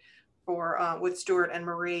posted for with Stuart and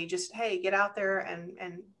Marie, just hey, get out there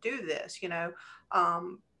and do this, you know.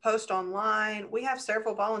 Post online. We have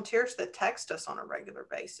several volunteers that text us on a regular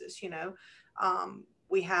basis, you know.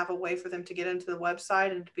 We have a way for them to get into the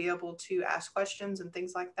website and to be able to ask questions and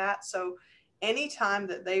things like that. So anytime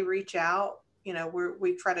that they reach out, you know,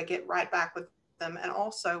 we try to get right back with them. And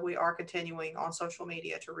also we are continuing on social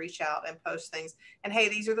media to reach out and post things. And hey,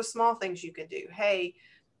 these are the small things you can do. Hey,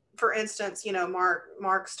 for instance, you know,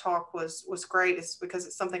 Mark's talk was great. It's because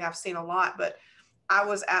it's something I've seen a lot, but I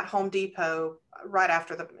was at Home Depot right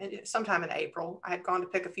after sometime in April. I had gone to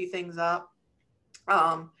pick a few things up.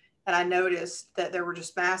 And I noticed that there were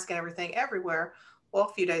just masks and everything everywhere. Well,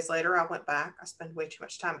 a few days later, I went back. I spend way too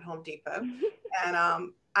much time at Home Depot.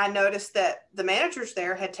 And I noticed that the managers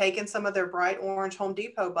there had taken some of their bright orange Home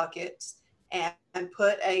Depot buckets and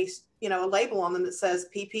put a label on them that says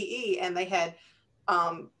PPE, and they had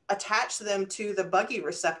attached them to the buggy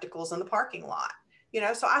receptacles in the parking lot. You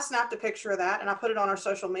know, so I snapped a picture of that and I put it on our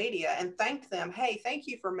social media and thanked them. Hey, thank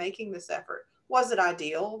you for making this effort. Was it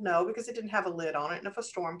ideal? No, because it didn't have a lid on it. And if a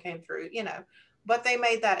storm came through, you know, but they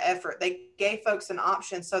made that effort. They gave folks an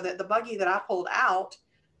option so that the buggy that I pulled out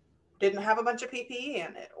didn't have a bunch of PPE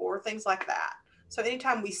in it or things like that. So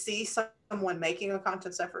anytime we see someone making a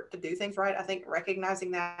conscious effort to do things right, I think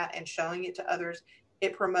recognizing that and showing it to others,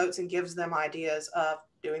 it promotes and gives them ideas of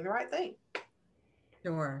doing the right thing.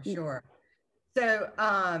 Sure, sure. So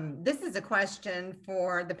this is a question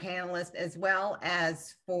for the panelists as well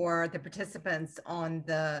as for the participants on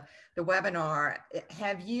the webinar.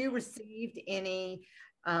 Have you received any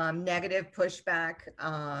negative pushback,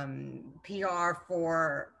 PR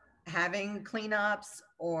for having cleanups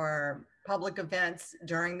or public events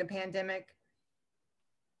during the pandemic?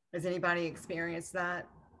 Has anybody experienced that?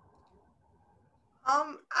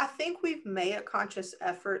 I think we've made a conscious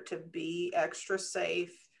effort to be extra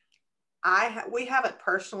safe. We haven't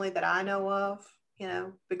personally that I know of, you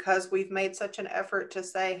know, because we've made such an effort to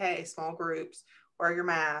say, hey, small groups, wear your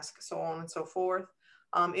mask, so on and so forth.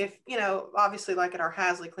 If, you know, obviously like at our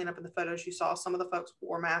Hasley cleanup in the photos you saw, some of the folks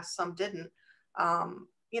wore masks, some didn't.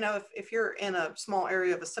 You know, if you're in a small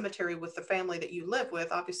area of a cemetery with the family that you live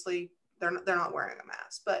with, obviously they're not wearing a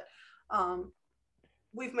mask, but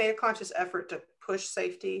we've made a conscious effort to push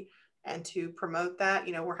safety and to promote that.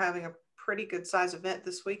 You know, we're having a pretty good size event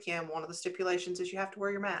this weekend. One of the stipulations is you have to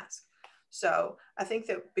wear your mask. So I think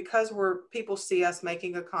that because people see us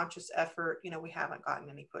making a conscious effort, you know, we haven't gotten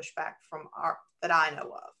any pushback that I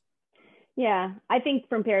know of. Yeah, I think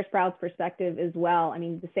from Parish Proud's perspective as well, I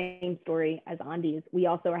mean, the same story as Aundi. We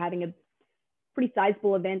also are having a pretty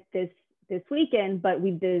sizable event this weekend, but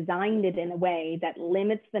we've designed it in a way that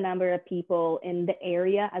limits the number of people in the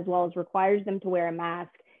area, as well as requires them to wear a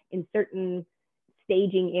mask in certain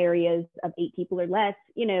staging areas of 8 people or less.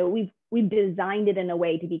 You know, we've designed it in a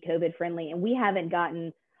way to be COVID friendly, and we haven't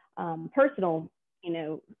gotten personal, you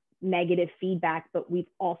know, negative feedback, but we've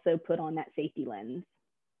also put on that safety lens.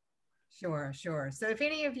 Sure, sure. So if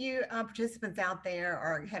any of you participants out there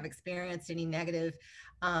or have experienced any negative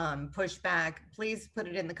pushback, please put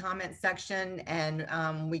it in the comment section,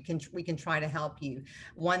 and we can try to help you.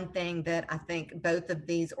 One thing that I think both of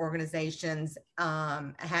these organizations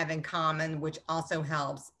have in common, which also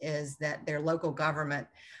helps, is that their local government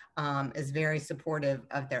is very supportive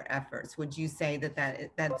of their efforts. Would you say that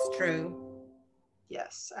that's true?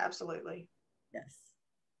 Yes, absolutely. Yes.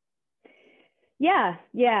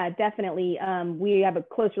 Yeah, definitely. We have a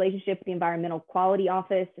close relationship with the Environmental Quality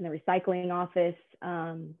Office and the Recycling Office.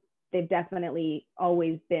 They've definitely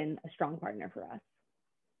always been a strong partner for us.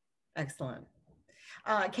 Excellent.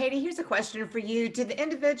 Katy, here's a question for you. Did the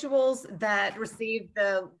individuals that received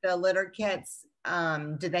the litter kits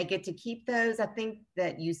do they get to keep those? I think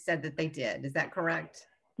that you said that they did. Is that correct?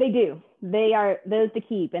 They do. They are those to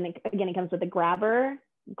keep. And again, it comes with a grabber,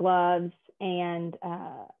 gloves, and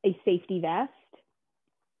a safety vest.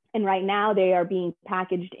 And right now they are being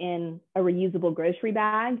packaged in a reusable grocery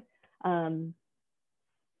bag.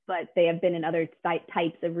 But they have been in other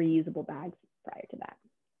types of reusable bags prior to that.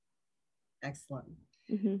 Excellent.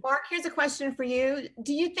 Mark, here's a question for you.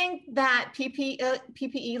 Do you think that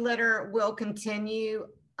PPE litter will continue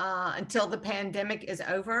until the pandemic is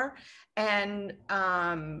over? And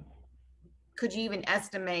could you even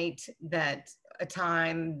estimate that a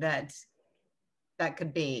time that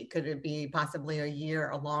could be? Could it be possibly a year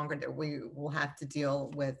or longer that we will have to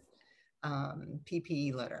deal with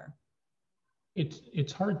PPE litter?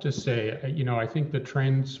 It's hard to say. I think the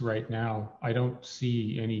trends right now, I don't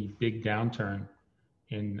see any big downturn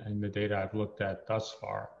in the data I've looked at thus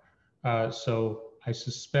far. So I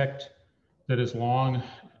suspect that as long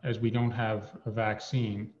as we don't have a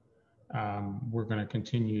vaccine, we're going to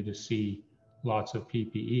continue to see lots of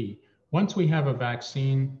PPE. Once we have a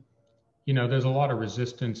vaccine, there's a lot of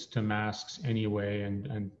resistance to masks anyway,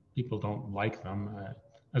 and people don't like them.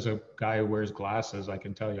 As a guy who wears glasses, I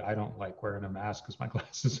can tell you I don't like wearing a mask because my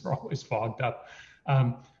glasses are always fogged up.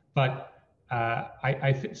 I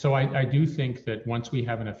do think that once we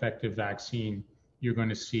have an effective vaccine, you're going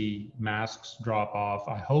to see masks drop off.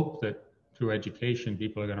 I hope that through education,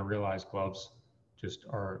 people are going to realize gloves just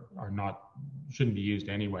shouldn't be used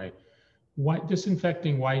anyway.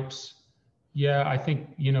 Disinfecting wipes, yeah, I think,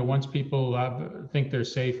 once people think they're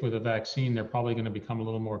safe with a vaccine, they're probably going to become a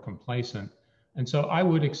little more complacent. And so I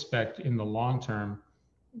would expect in the long term,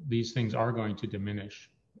 these things are going to diminish.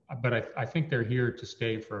 But I think they're here to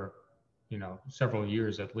stay for, several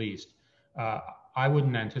years at least. I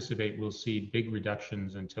wouldn't anticipate we'll see big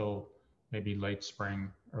reductions until maybe late spring,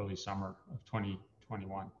 early summer of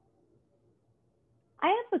 2021. I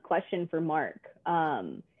have a question for Mark.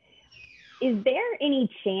 Is there any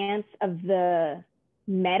chance of the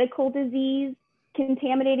medical disease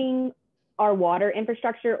contaminating our water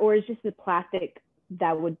infrastructure, or is just the plastic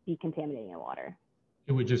that would be contaminating the water?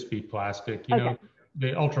 It would just be plastic.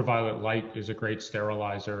 The ultraviolet light is a great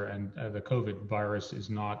sterilizer, and the COVID virus is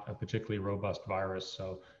not a particularly robust virus.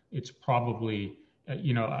 So it's probably,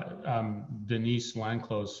 Denise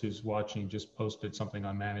Lanclose, who's watching, just posted something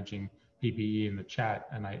on managing PPE in the chat,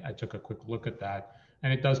 and I took a quick look at that.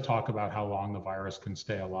 And it does talk about how long the virus can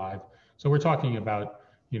stay alive. So we're talking about,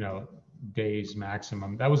 days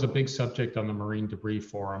maximum. That was a big subject on the Marine Debris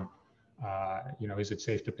Forum. Is it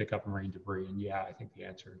safe to pick up marine debris? And yeah, I think the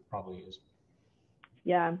answer probably is.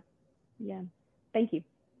 Yeah. Thank you.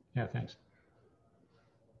 Yeah, thanks.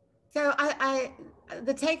 So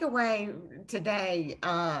the takeaway today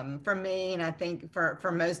for me, and I think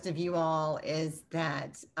for most of you all, is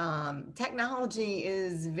that technology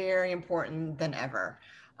is very important than ever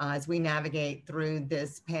as we navigate through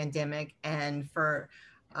this pandemic. And for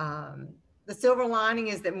the silver lining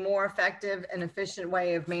is that more effective and efficient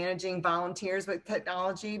way of managing volunteers with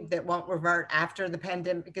technology that won't revert after the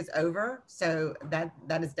pandemic is over. So that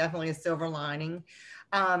is definitely a silver lining.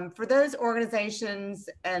 For those organizations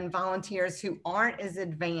and volunteers who aren't as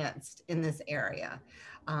advanced in this area,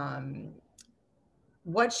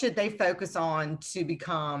 what should they focus on to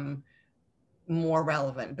become more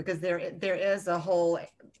relevant? Because there is a whole,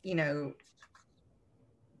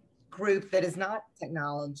 group that is not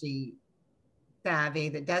technology savvy,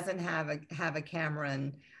 that doesn't have a camera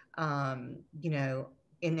and,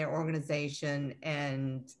 in their organization.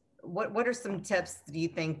 And what are some tips do you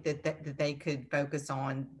think that they could focus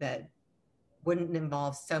on that wouldn't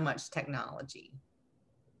involve so much technology?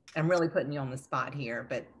 I'm really putting you on the spot here,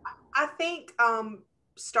 but I think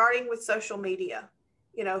starting with social media,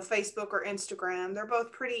 Facebook or Instagram, they're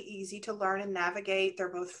both pretty easy to learn and navigate. They're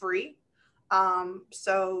both free.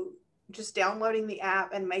 So just downloading the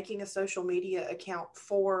app and making a social media account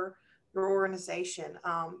for your organization.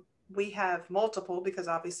 We have multiple, because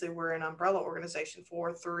obviously we're an umbrella organization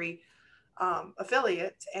for 3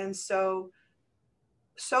 affiliates. And so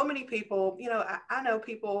many people, I know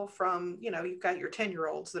people from, you've got your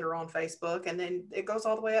 10-year-olds that are on Facebook, and then it goes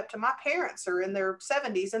all the way up to my parents are in their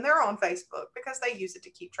 70s and they're on Facebook because they use it to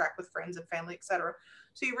keep track with friends and family, etc.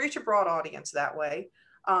 So you reach a broad audience that way.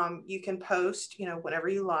 You can post, whenever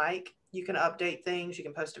you like. You can update things. You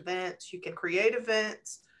can post events. You can create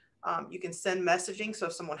events. You can send messaging. So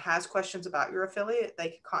if someone has questions about your affiliate, they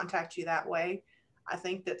can contact you that way. I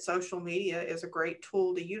think that social media is a great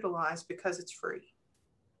tool to utilize because it's free.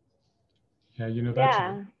 Yeah, that's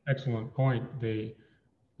an excellent point. The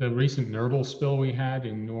recent nurdle spill we had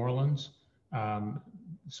in New Orleans,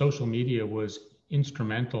 social media was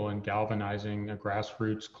instrumental in galvanizing a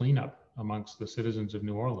grassroots cleanup amongst the citizens of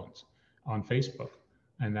New Orleans on Facebook.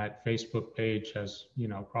 And that Facebook page has,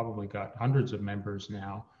 probably got hundreds of members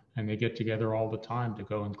now, and they get together all the time to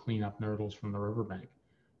go and clean up nurdles from the riverbank.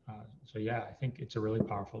 So yeah, I think it's a really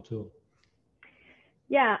powerful tool.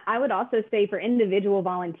 Yeah, I would also say for individual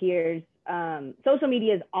volunteers, social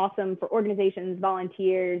media is awesome for organizations,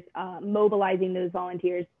 volunteers, mobilizing those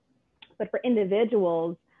volunteers. But for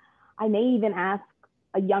individuals, I may even ask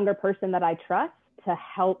a younger person that I trust to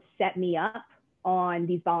help set me up on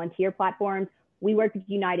these volunteer platforms. We work with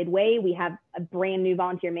United Way. We have a brand new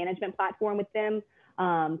volunteer management platform with them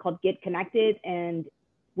called Get Connected. And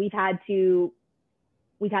we've had to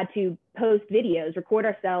post videos, record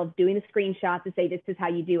ourselves doing the screenshots to say, this is how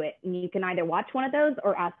you do it. And you can either watch one of those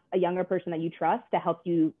or ask a younger person that you trust to help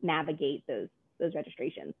you navigate those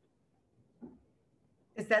registrations.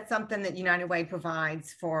 Is that something that United Way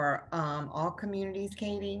provides for all communities,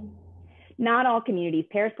 Katy? Not all communities.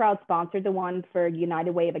 Parish Proud sponsored the one for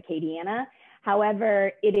United Way of Acadiana.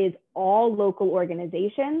 However, it is all local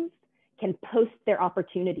organizations can post their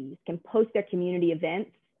opportunities, can post their community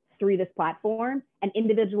events through this platform, and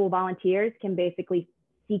individual volunteers can basically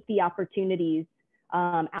seek the opportunities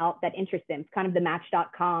out that interest them. It's kind of the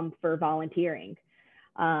match.com for volunteering.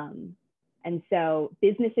 And so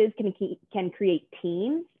businesses can create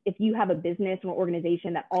teams. If you have a business or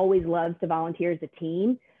organization that always loves to volunteer as a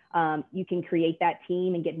team, you can create that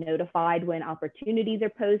team and get notified when opportunities are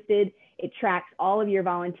posted. It tracks all of your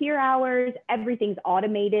volunteer hours. Everything's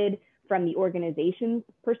automated from the organization's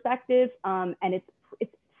perspective. And it's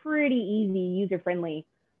pretty easy, user-friendly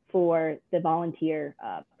for the volunteer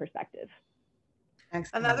perspective.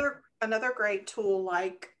 Excellent. Another great tool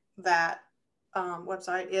like that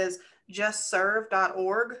website is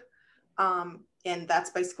justserve.org. And that's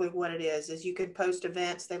basically what it is you can post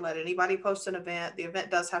events. They let anybody post an event. The event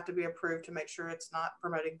does have to be approved to make sure it's not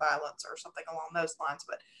promoting violence or something along those lines,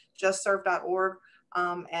 but justserve.org.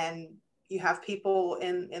 And you have people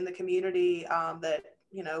in the community that,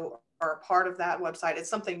 are a part of that website. It's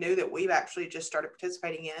something new that we've actually just started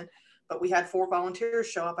participating in, but we had 4 volunteers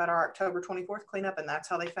show up at our October 24th cleanup, and that's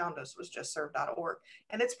how they found us, was justserve.org.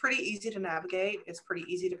 And it's pretty easy to navigate. It's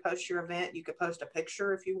pretty easy to post your event. You could post a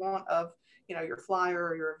picture if you want of, your flyer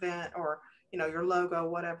or your event or, your logo,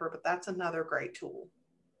 whatever, but that's another great tool.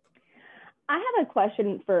 I have a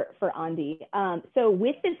question for Aundi. So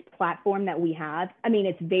with this platform that we have,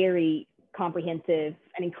 it's very comprehensive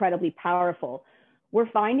and incredibly powerful. We're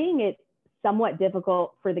finding it somewhat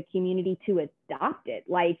difficult for the community to adopt it.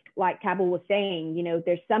 Like Cabell was saying,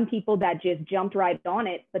 there's some people that just jumped right on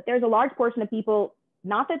it, but there's a large portion of people,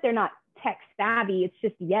 not that they're not tech savvy, it's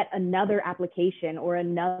just yet another application or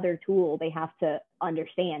another tool they have to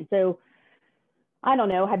understand. So I don't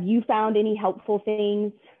know, have you found any helpful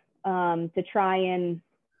things to try and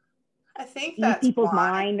I think ease people's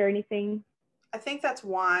mind or anything? I think that's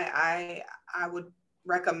why I would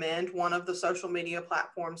recommend one of the social media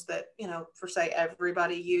platforms that, for say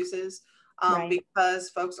everybody uses, Right. because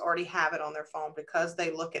folks already have it on their phone, because they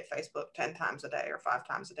look at Facebook 10 times a day or 5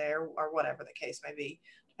 times a day or whatever the case may be,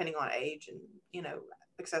 depending on age and,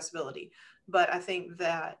 accessibility. But I think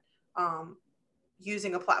that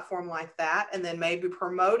using a platform like that and then maybe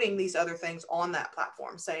promoting these other things on that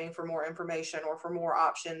platform, saying for more information or for more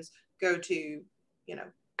options, go to,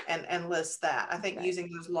 and list that. I think using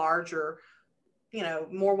those larger,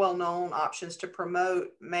 more well-known options to promote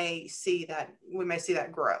we may see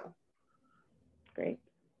that grow. Great.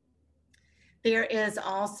 There is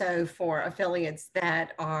also, for affiliates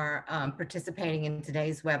that are participating in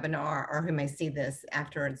today's webinar or who may see this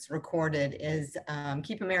after it's recorded, is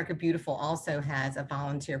Keep America Beautiful also has a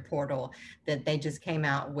volunteer portal that they just came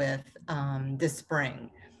out with this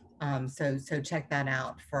spring. So check that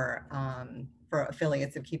out for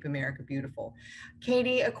affiliates of Keep America Beautiful.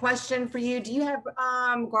 Katy, a question for you. Do you have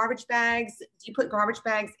garbage bags? Do you put garbage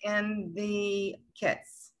bags in the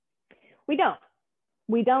kits? We don't.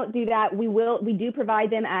 We don't do that. We do provide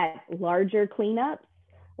them at larger cleanups,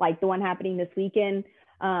 like the one happening this weekend.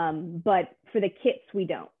 But for the kits, we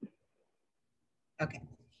don't. Okay.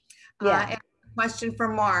 Yeah. And a question for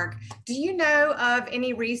Mark. Do you know of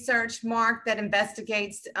any research, Mark, that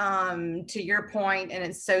investigates, to your point, and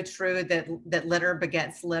it's so true, that litter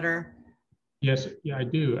begets litter? Yes, yeah, I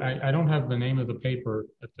do. I don't have the name of the paper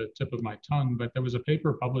at the tip of my tongue, but there was a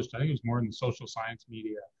paper published, I think it was more in the social science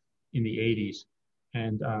media in the 80s.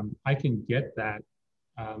 And I can get that.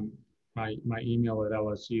 My email at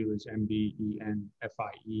LSU is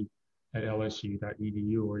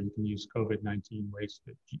mbenfie@lsu.edu, or you can use COVID-19 waste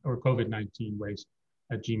or COVID-19 waste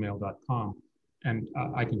at gmail.com. And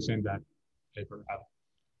I can send that paper out.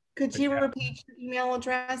 Could But you yeah, repeat your email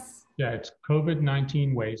address? yeah, it's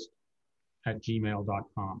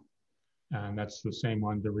covid19waste@gmail.com. And that's the same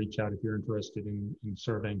one to reach out if you're interested in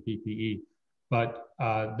surveying PPE. But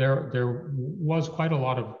there was quite a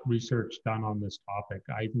lot of research done on this topic.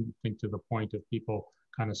 I even think to the point of people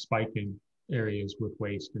kind of spiking areas with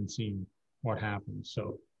waste and seeing what happens.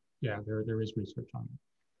 So yeah, there is research on it.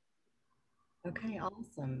 Okay,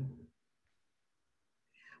 awesome.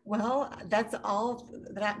 Well, that's all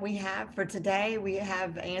that we have for today. We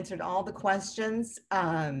have answered all the questions.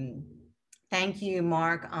 Thank you,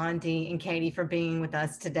 Mark, Aundi, and Katy for being with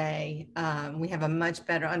us today. We have a much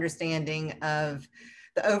better understanding of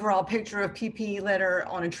the overall picture of PP litter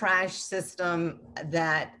on a trash system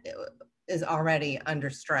that is already under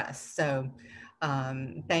stress. So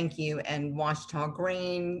thank you. And Ouachita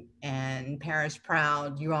Green and Parish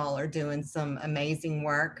Proud, you all are doing some amazing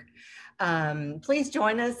work. Please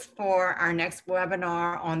join us for our next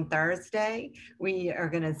webinar on Thursday. We are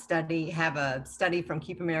going to have a study from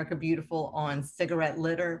Keep America Beautiful on cigarette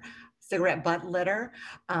butt litter.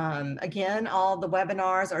 Again, all the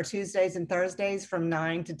webinars are Tuesdays and Thursdays from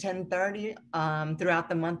 9 to 10:30 throughout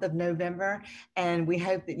the month of November. And we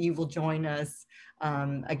hope that you will join us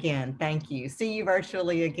again. Thank you. See you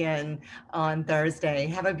virtually again on Thursday.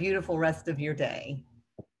 Have a beautiful rest of your day.